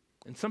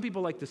 And some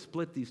people like to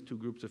split these two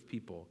groups of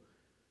people.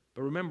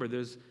 But remember,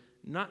 there's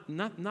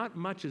not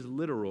much is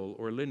literal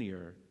or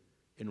linear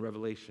in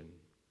Revelation.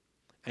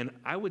 And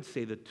I would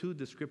say the two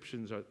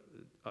descriptions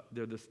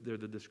they're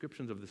the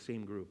descriptions of the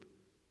same group.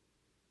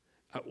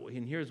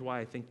 And here's why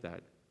I think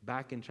that.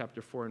 Back in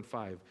chapter 4 and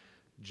 5,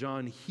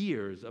 John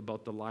hears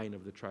about the Lion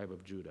of the tribe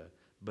of Judah,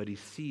 but he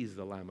sees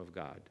the Lamb of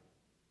God.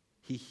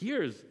 He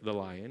hears the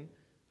lion,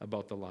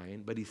 about the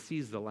lion, but he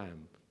sees the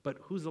Lamb. But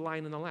who's the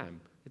lion and the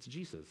lamb? It's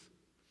Jesus.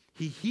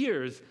 He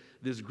hears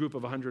this group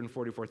of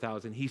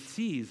 144,000. He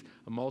sees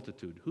a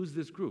multitude. Who's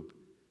this group?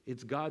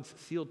 It's God's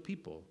sealed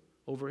people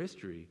over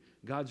history.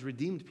 God's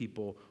redeemed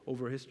people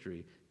over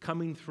history,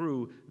 coming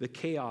through the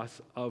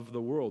chaos of the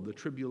world, the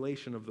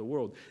tribulation of the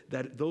world,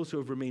 that those who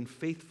have remained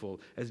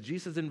faithful, as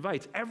Jesus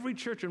invites every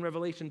church in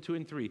Revelation 2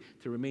 and 3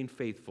 to remain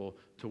faithful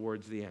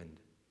towards the end.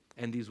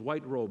 And these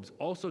white robes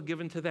also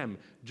given to them,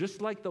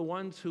 just like the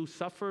ones who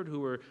suffered, who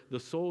were the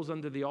souls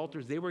under the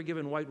altars, they were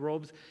given white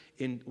robes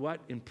in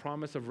what? In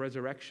promise of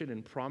resurrection,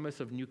 in promise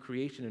of new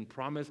creation, in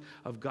promise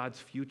of God's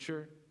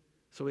future.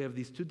 So we have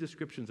these two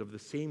descriptions of the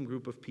same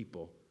group of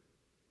people.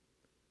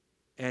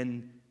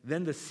 And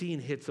then the scene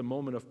hits a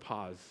moment of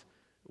pause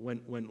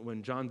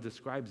when John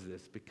describes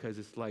this, because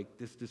it's like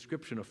this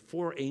description of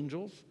 4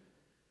 angels,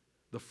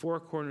 the 4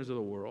 corners of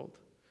the world.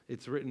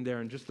 It's written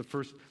there in just the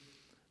first,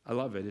 I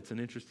love it. It's an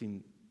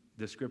interesting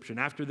description.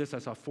 After this, I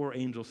saw 4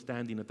 angels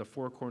standing at the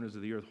 4 corners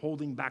of the earth,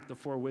 holding back the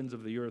 4 winds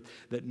of the earth,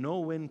 that no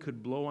wind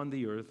could blow on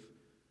the earth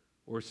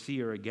or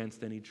sea or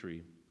against any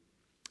tree.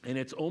 And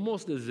it's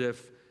almost as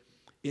if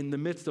in the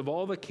midst of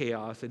all the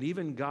chaos and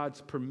even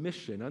God's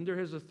permission under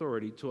his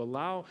authority to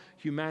allow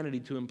humanity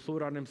to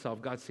implode on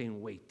himself, God's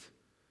saying, wait.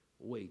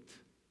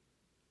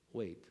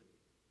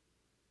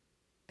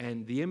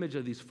 And the image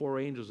of these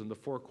 4 angels in the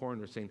 4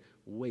 corners saying,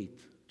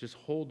 wait, just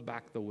hold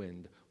back the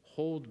wind,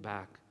 hold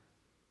back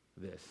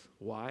this.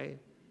 Why?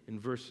 In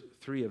verse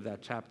 3 of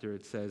that chapter,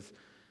 it says,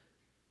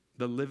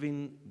 the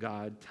living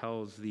God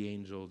tells the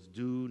angels,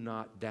 do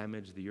not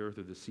damage the earth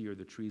or the sea or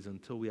the trees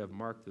until we have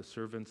marked the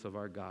servants of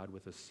our God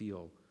with a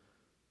seal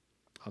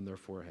on their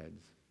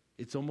foreheads.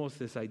 It's almost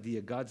this idea,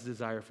 God's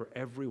desire for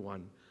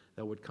everyone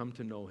that would come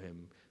to know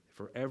him,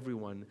 for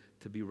everyone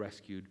to be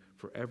rescued,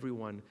 for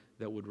everyone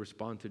that would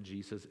respond to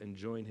Jesus and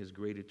join his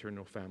great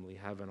eternal family,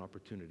 have an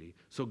opportunity.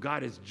 So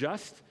God is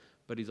just,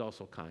 but he's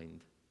also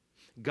kind.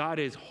 God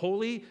is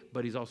holy,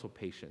 but he's also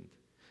patient.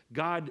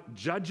 God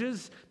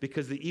judges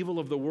because the evil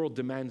of the world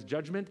demands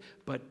judgment,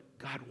 but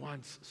God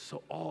wants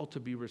all to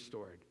be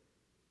restored.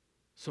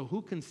 So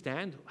who can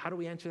stand? How do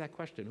we answer that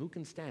question? Who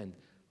can stand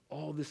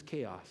all this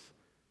chaos?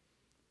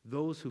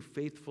 Those who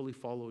faithfully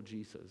follow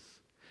Jesus.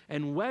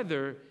 And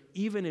whether,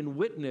 even in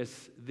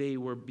witness, they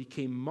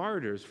became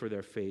martyrs for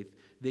their faith,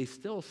 they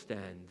still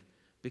stand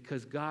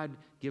because God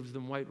gives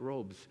them white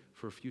robes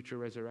for future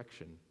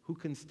resurrection. Who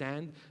can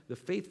stand? The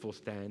faithful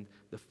stand.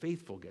 The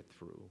faithful get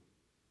through.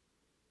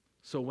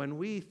 So when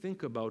we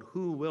think about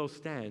who will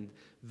stand,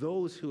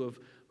 those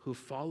who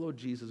followed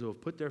Jesus, who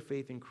have put their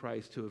faith in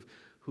Christ,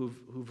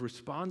 who've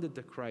responded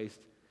to Christ,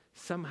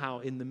 somehow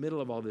in the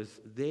middle of all this,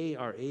 they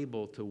are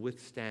able to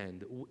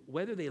withstand,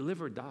 whether they live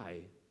or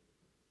die,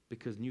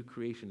 because new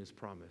creation is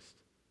promised.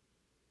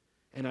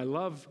 And I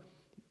love,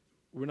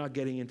 we're not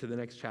getting into the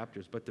next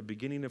chapters, but the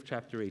beginning of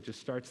chapter 8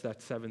 just starts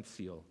that seventh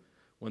seal.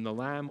 When the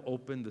Lamb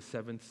opened the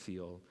seventh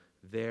seal,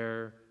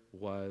 there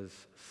was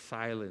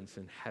silence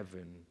in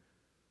heaven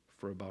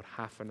for about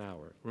half an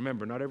hour.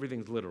 Remember, not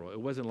everything's literal.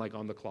 It wasn't like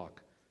on the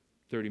clock,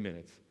 30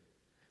 minutes.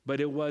 But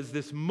it was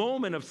this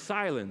moment of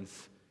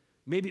silence.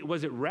 Maybe,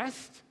 was it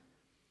rest?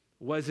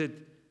 Was it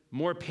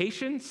more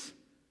patience?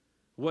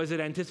 Was it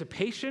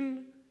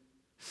anticipation?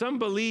 Some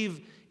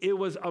believe it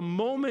was a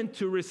moment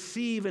to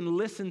receive and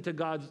listen to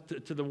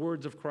to the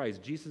words of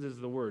Christ. Jesus is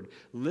the Word.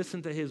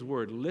 Listen to his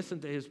word. Listen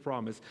to his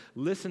promise.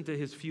 Listen to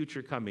his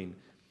future coming.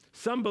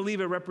 Some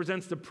believe it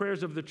represents the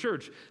prayers of the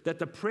church, that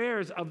the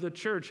prayers of the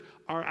church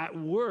are at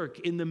work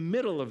in the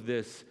middle of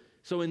this.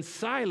 So in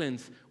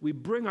silence, we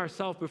bring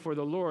ourselves before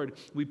the Lord.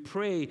 We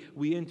pray,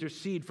 we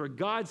intercede for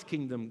God's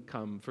kingdom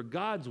come, for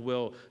God's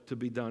will to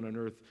be done on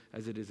earth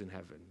as it is in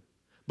heaven.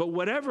 But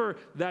whatever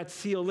that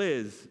seal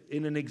is,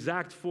 in an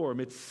exact form,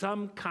 it's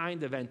some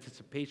kind of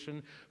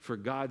anticipation for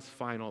God's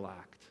final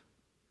act,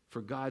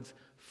 for God's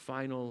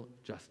final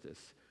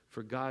justice,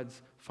 for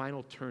God's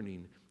final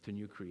turning to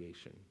new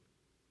creation.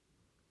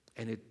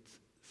 And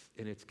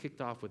it's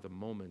kicked off with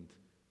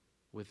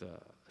a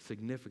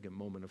significant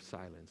moment of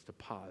silence, to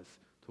pause,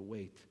 to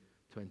wait,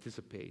 to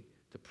anticipate,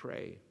 to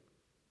pray,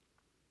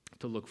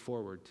 to look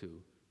forward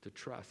to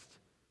trust,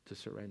 to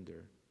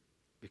surrender,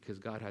 because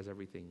God has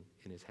everything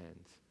in his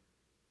hands.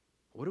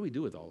 What do we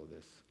do with all of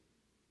this?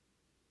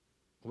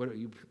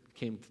 You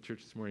came to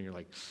church this morning, you're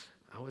like,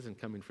 I wasn't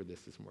coming for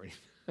this morning.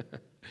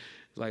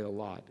 It's like a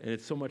lot, and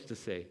it's so much to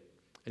say.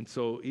 And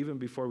so even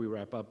before we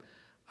wrap up,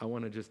 I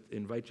want to just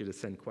invite you to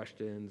send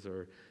questions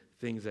or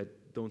things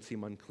that don't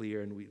seem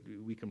unclear, and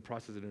we can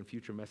process it in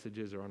future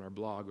messages or on our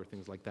blog or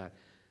things like that.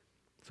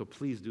 So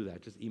please do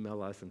that. Just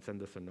email us and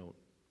send us a note.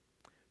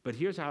 But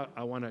here's how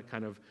I want to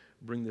kind of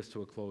bring this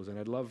to a close, and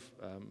I'd love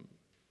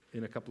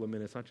in a couple of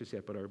minutes, not just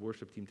yet, but our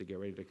worship team to get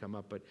ready to come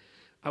up. But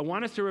I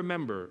want us to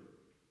remember,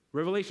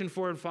 Revelation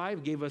 4 and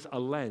 5 gave us a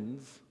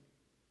lens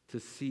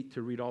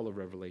to read all of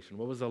Revelation.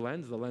 What was the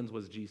lens? The lens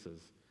was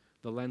Jesus.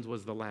 The lens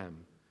was the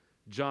Lamb.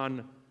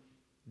 John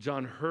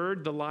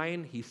heard the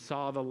lion, he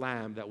saw the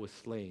lamb that was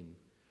slain.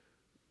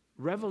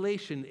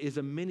 Revelation is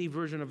a mini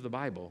version of the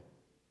Bible.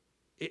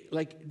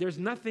 There's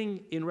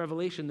nothing in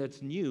Revelation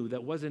that's new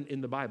that wasn't in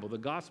the Bible. The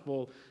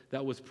gospel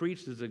that was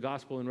preached is the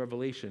gospel in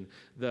Revelation.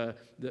 The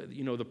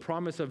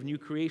promise of new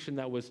creation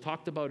that was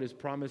talked about is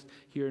promised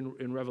here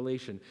in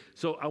Revelation.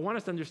 So I want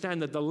us to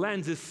understand that the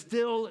lens is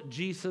still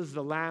Jesus,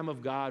 the Lamb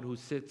of God, who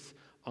sits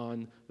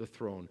on the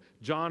throne.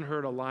 John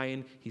heard a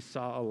lion, he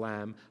saw a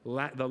lamb.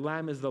 The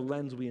lamb is the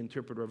lens we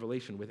interpret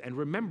Revelation with. And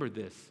remember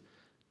this,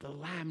 the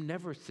lamb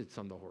never sits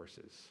on the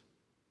horses,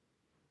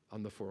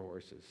 on the four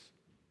horses.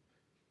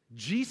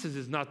 Jesus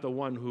is not the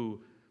one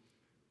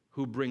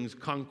who brings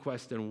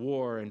conquest and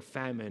war and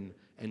famine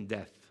and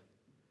death.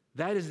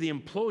 That is the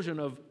implosion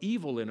of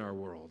evil in our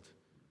world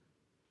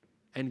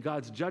and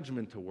God's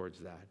judgment towards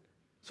that.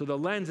 So the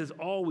lens is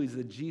always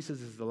that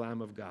Jesus is the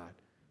Lamb of God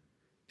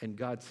and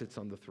God sits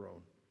on the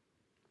throne.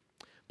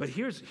 But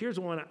here's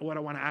what I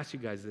want to ask you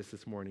guys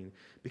this morning,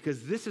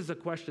 because this is a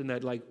question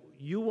that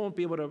you won't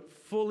be able to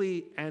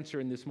fully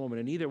answer in this moment,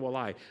 and neither will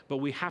I, but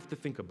we have to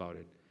think about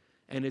it.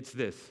 And it's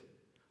this.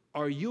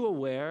 Are you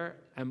aware,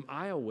 am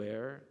I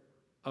aware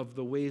of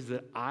the ways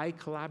that I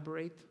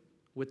collaborate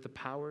with the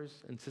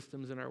powers and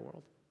systems in our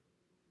world?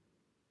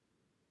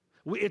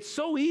 It's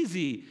so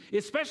easy,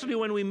 especially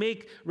when we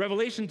make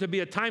Revelation to be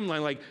a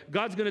timeline, like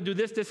God's going to do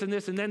this, this, and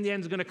this, and then the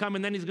end's going to come,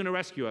 and then he's going to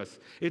rescue us.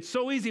 It's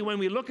so easy when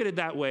we look at it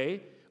that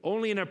way,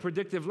 only in a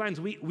predictive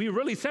lens. We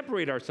really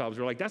separate ourselves.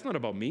 We're like, that's not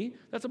about me.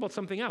 That's about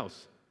something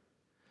else.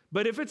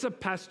 But if it's a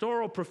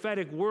pastoral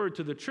prophetic word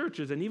to the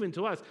churches and even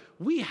to us,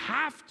 we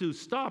have to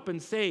stop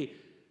and say,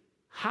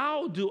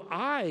 how do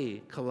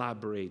I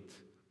collaborate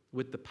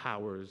with the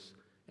powers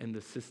and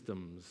the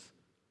systems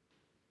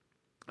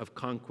of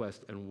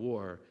conquest and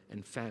war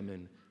and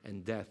famine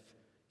and death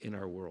in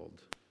our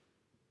world?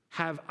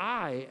 Have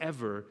I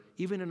ever,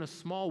 even in a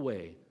small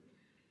way,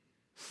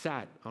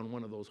 sat on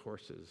one of those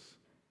horses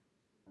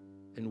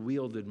and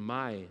wielded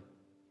my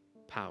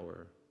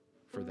power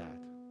for that?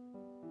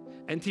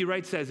 N.T.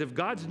 Wright says, if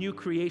God's new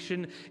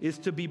creation is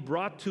to be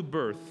brought to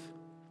birth,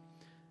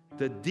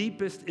 the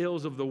deepest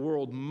ills of the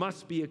world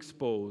must be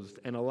exposed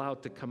and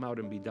allowed to come out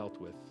and be dealt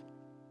with.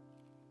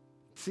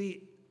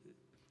 See,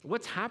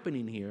 what's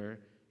happening here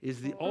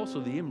is also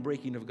the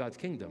inbreaking of God's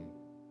kingdom.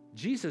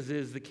 Jesus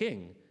is the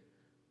king.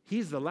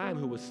 He's the lamb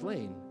who was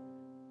slain.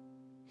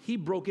 He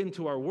broke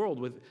into our world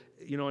with,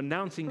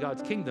 announcing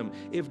God's kingdom.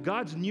 If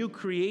God's new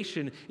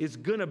creation is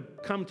going to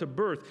come to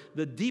birth,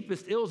 the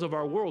deepest ills of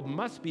our world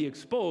must be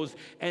exposed,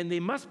 and they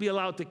must be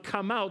allowed to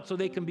come out so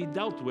they can be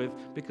dealt with,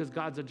 because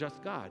God's a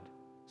just God.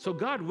 So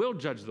God will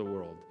judge the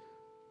world.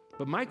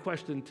 But my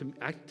question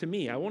to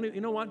me, I won't,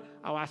 you know what?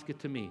 I'll ask it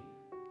to me.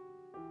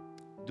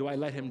 Do I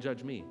let him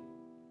judge me?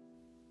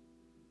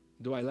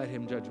 Do I let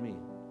him judge me?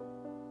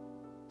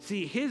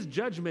 See, his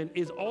judgment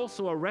is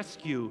also a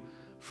rescue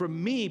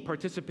from me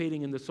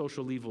participating in the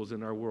social evils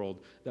in our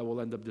world that will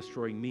end up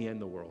destroying me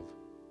and the world.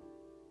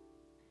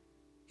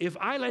 If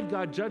I let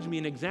God judge me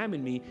and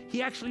examine me,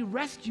 he actually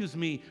rescues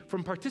me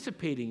from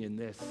participating in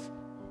this,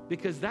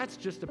 because that's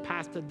just a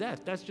path to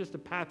death. That's just a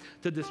path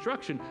to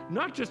destruction,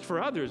 not just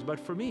for others, but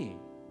for me.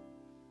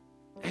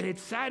 And it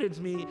saddens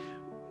me.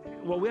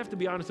 Well, we have to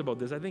be honest about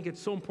this. I think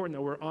it's so important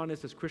that we're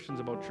honest as Christians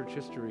about church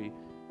history.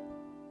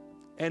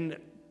 And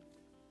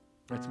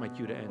that's my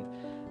cue to end.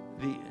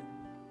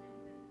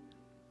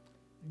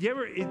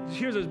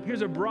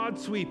 Here's a broad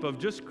sweep of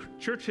just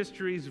church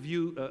history's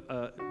view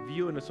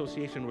and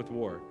association with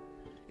war.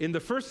 In the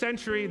first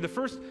century, the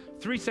first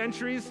 3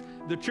 centuries,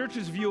 the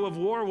church's view of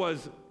war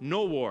was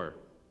no war.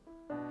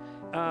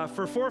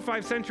 For 4 or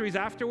 5 centuries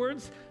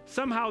afterwards,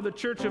 somehow the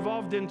church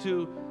evolved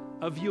into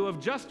a view of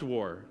just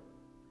war.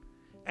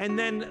 And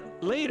then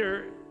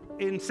later,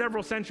 in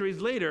several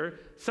centuries later,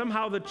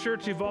 somehow the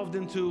church evolved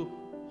into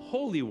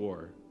holy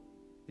war.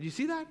 Did you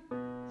see that?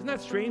 Isn't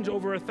that strange?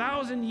 Over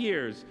 1,000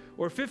 years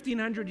or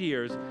 1,500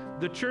 years,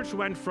 the church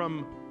went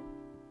from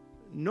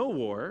no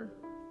war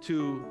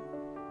to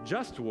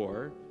just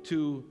war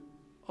to,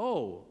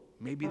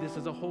 maybe this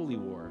is a holy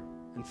war.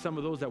 And some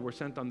of those that were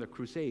sent on the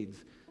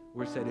Crusades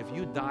were said, if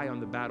you die on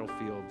the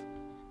battlefield,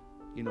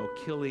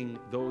 killing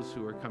those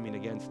who are coming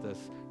against us,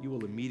 you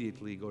will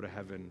immediately go to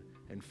heaven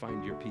and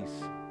find your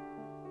peace.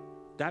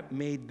 That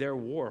made their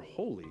war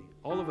holy.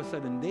 All of a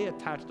sudden, they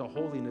attached a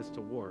holiness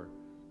to war.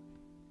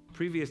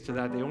 Previous to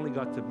that, they only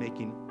got to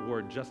making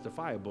war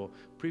justifiable.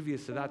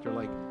 Previous to that, they're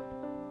like,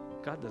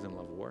 God doesn't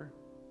love war.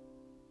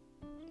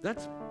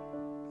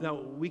 Now,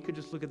 we could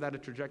just look at that a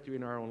trajectory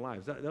in our own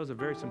lives. That was a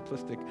very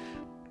simplistic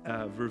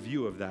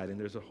review of that, and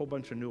there's a whole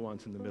bunch of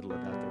nuance in the middle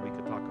of that we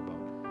could talk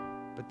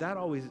about. But that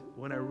always,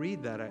 when I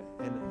read that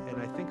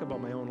and I think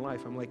about my own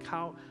life, I'm like,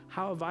 how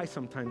have I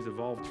sometimes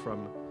evolved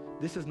from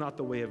this is not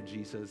the way of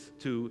Jesus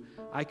to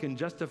I can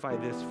justify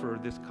this for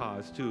this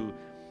cause to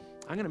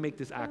I'm going to make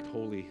this act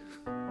holy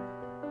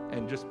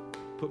and just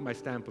put my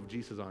stamp of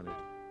Jesus on it.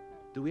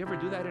 Do we ever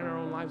do that in our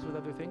own lives with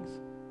other things?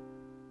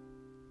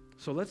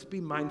 So let's be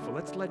mindful.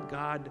 Let's let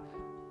God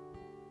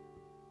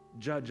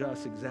judge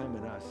us,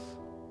 examine us,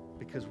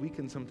 because we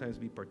can sometimes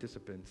be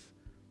participants.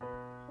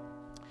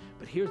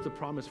 But here's the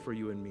promise for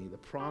you and me. The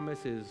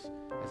promise is,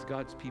 as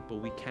God's people,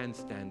 we can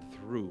stand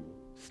through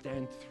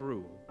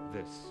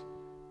this.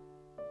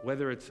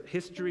 Whether it's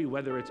history,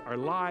 whether it's our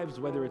lives,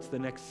 whether it's the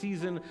next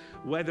season,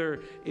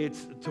 whether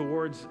it's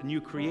towards new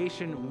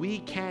creation, we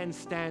can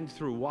stand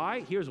through.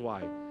 Why? Here's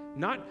why.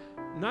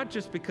 Not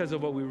just because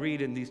of what we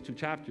read in these 2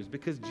 chapters,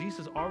 because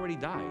Jesus already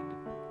died.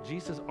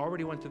 Jesus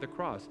already went to the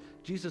cross.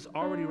 Jesus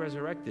already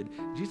resurrected.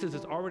 Jesus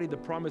is already the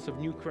promise of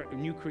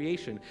new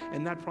creation,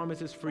 and that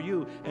promise is for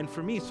you and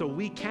for me. So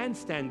we can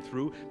stand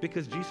through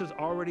because Jesus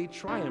already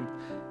triumphed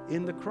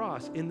in the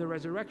cross, in the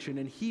resurrection,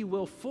 and he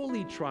will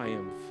fully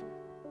triumph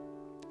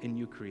in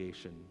new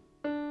creation.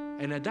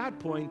 And at that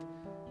point,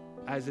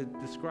 as it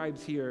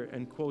describes here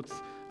and quotes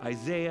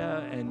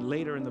Isaiah and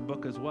later in the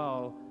book as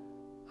well,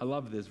 I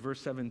love this,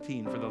 verse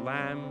 17, for the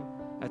Lamb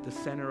at the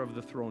center of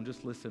the throne,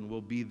 just listen,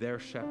 will be their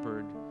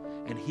shepherd,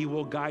 and he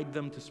will guide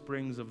them to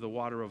springs of the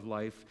water of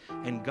life,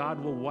 and God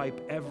will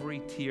wipe every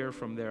tear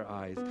from their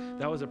eyes.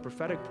 That was a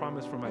prophetic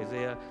promise from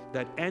Isaiah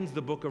that ends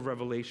the book of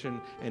Revelation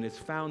and is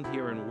found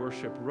here in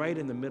worship right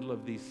in the middle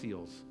of these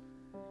seals.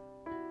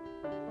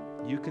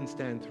 You can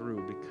stand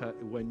through because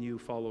when you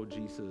follow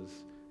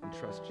Jesus and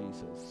trust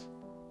Jesus.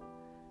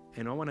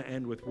 And I want to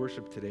end with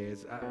worship today.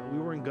 We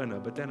weren't gonna,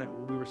 but then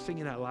we were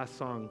singing that last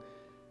song,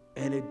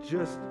 and it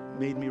just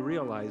made me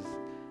realize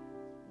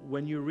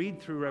when you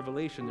read through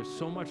Revelation, there's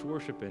so much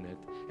worship in it.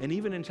 And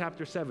even in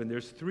chapter 7,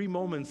 there's 3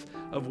 moments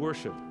of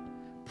worship.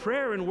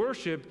 Prayer and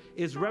worship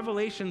is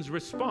Revelation's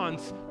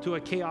response to a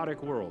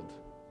chaotic world.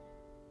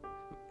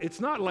 It's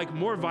not like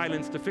more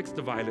violence to fix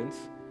the violence.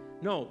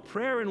 No,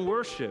 prayer and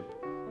worship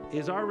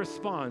is our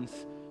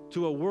response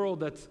to a world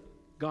that's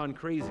gone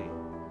crazy,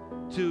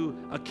 to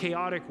a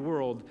chaotic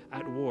world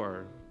at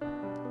war.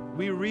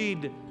 We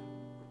read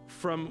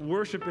from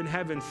worship in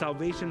heaven,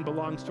 salvation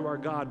belongs to our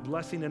God.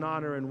 Blessing and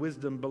honor and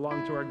wisdom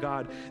belong to our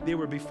God. They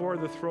were before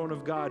the throne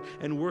of God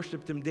and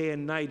worshiped him day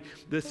and night.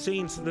 The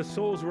saints, the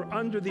souls were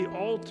under the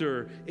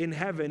altar in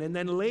heaven. And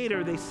then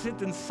later they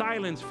sit in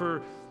silence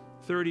for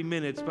 30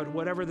 minutes, but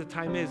whatever the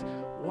time is.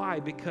 Why?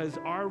 Because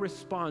our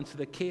response to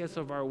the chaos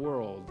of our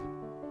world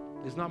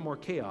is not more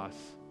chaos,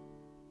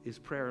 is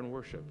prayer and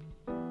worship.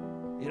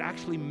 It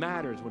actually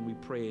matters when we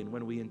pray and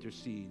when we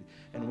intercede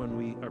and when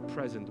we are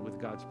present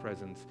with God's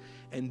presence.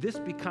 And this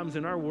becomes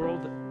in our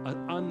world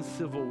an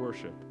uncivil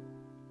worship.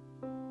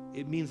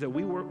 It means that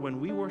when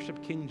we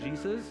worship King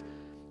Jesus,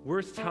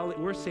 we're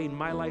saying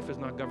my life is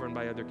not governed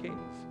by other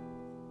kings.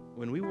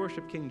 When we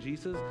worship King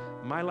Jesus,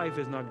 my life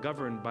is not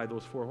governed by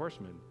those four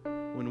horsemen.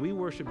 When we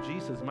worship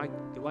Jesus, my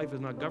life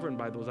is not governed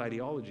by those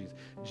ideologies.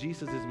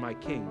 Jesus is my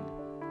King.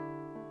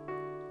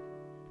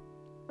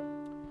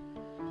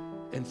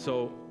 And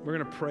so we're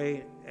going to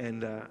pray,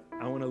 and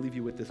I want to leave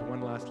you with this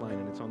one last line,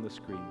 and it's on the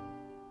screen.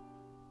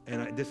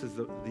 And this is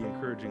the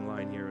encouraging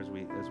line here as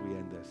we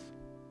end this.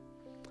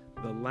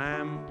 The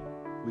Lamb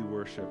we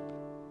worship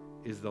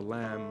is the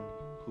Lamb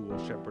who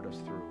will shepherd us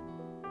through.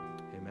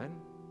 Amen?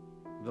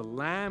 The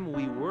Lamb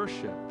we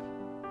worship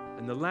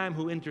and the Lamb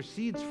who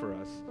intercedes for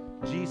us,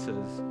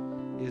 Jesus,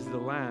 is the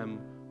Lamb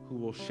who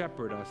will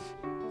shepherd us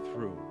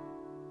through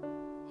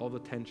all the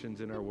tensions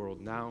in our world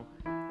now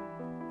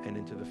and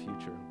into the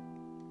future.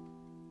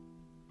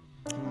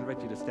 I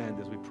invite you to stand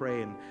as we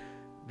pray, and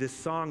this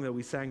song that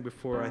we sang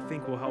before, I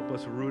think, will help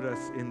us root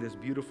us in this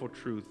beautiful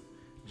truth.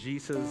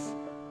 Jesus,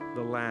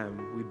 the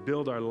Lamb. We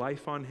build our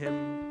life on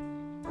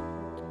him.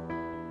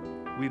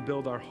 We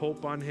build our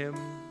hope on him.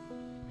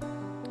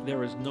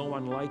 There is no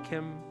one like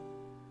him.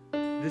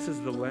 This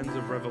is the lens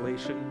of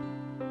Revelation.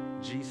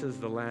 Jesus,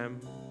 the Lamb.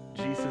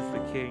 Jesus,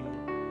 the King.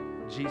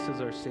 Jesus,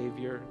 our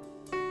Savior.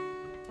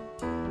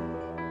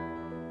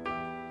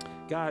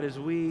 God, as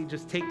we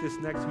just take this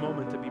next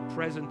moment to be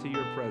present to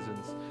your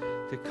presence,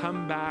 to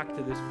come back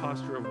to this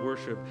posture of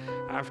worship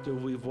after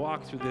we've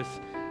walked through this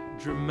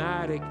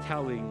dramatic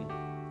telling,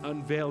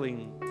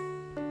 unveiling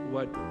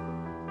what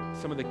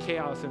some of the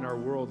chaos in our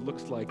world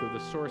looks like, or the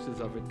sources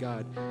of it,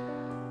 God.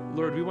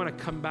 Lord, we want to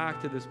come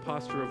back to this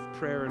posture of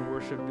prayer and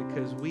worship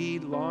because we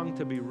long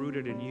to be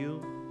rooted in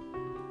you.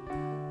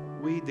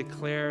 We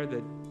declare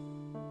that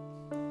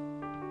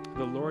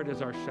the Lord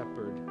is our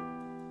shepherd.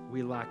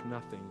 We lack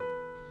nothing.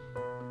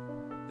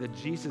 That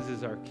Jesus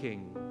is our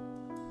King,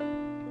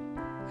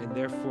 and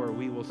therefore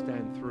we will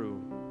stand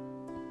through.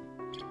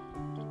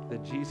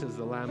 That Jesus,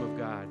 the Lamb of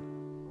God,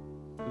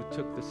 who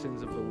took the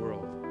sins of the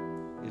world,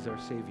 is our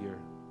Savior.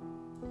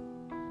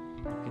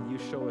 And you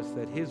show us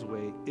that his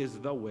way is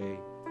the way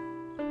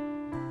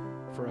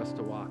for us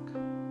to walk.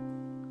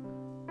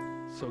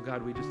 So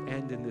God, we just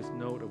end in this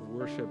note of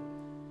worship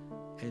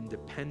and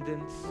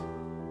dependence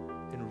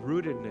and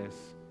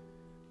rootedness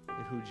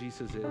in who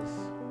Jesus is.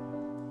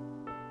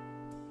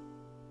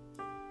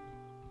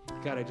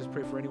 God, I just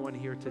pray for anyone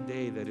here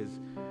today that is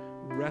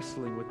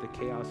wrestling with the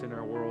chaos in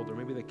our world, or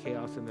maybe the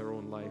chaos in their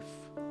own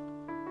life.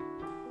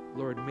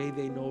 Lord, may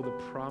they know the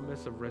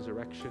promise of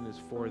resurrection is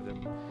for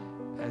them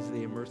as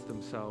they immerse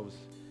themselves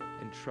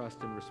and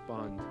trust and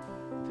respond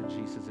to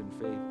Jesus in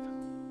faith.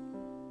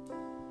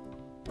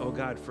 Oh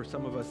God, for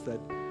some of us that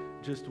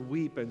just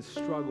weep and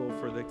struggle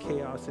for the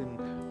chaos in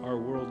our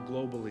world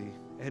globally,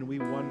 and we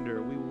wonder,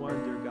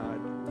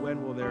 God,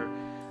 when will there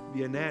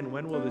be an end?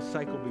 When will this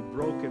cycle be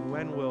broken?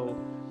 When will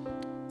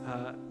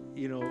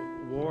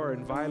war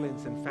and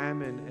violence and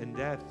famine and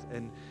death,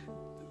 and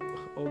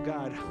oh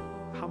God,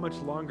 how much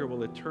longer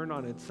will it turn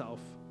on itself?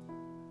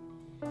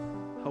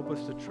 Help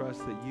us to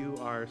trust that you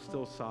are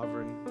still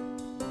sovereign.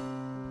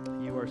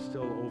 You are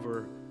still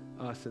over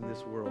us in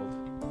this world,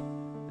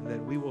 and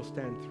that we will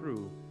stand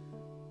through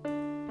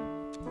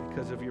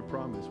because of your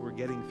promise. We're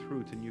getting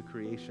through to new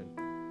creation.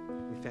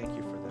 We thank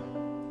you for that.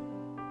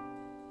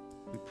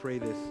 We pray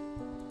this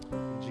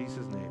in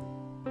Jesus' name.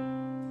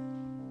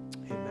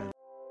 Amen.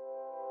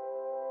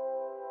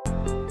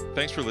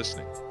 Thanks for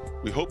listening.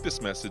 We hope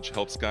this message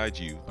helps guide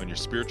you on your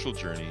spiritual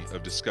journey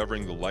of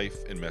discovering the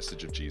life and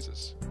message of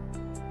Jesus.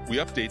 We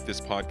update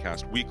this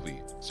podcast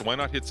weekly, so why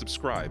not hit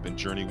subscribe and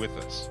journey with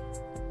us?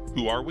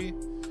 Who are we?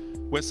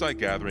 Westside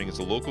Gathering is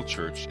a local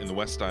church in the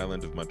West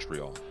Island of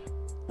Montreal.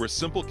 We're a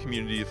simple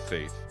community of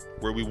faith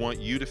where we want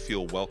you to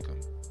feel welcome,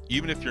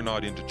 even if you're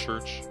not into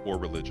church or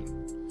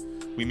religion.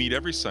 We meet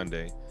every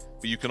Sunday,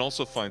 but you can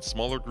also find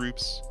smaller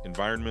groups,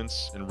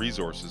 environments, and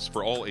resources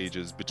for all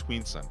ages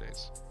between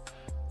Sundays.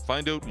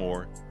 Find out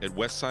more at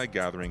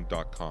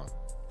westsidegathering.com.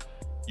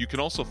 You can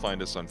also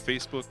find us on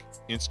Facebook,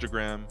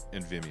 Instagram,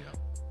 and Vimeo.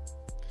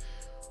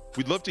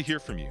 We'd love to hear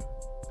from you.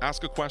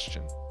 Ask a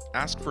question,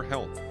 ask for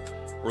help,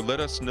 or let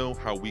us know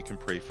how we can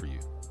pray for you.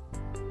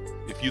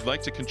 If you'd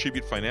like to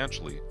contribute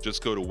financially,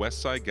 just go to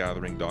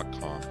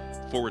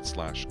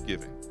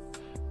westsidegathering.com/giving.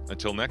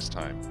 Until next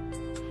time,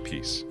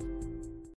 peace.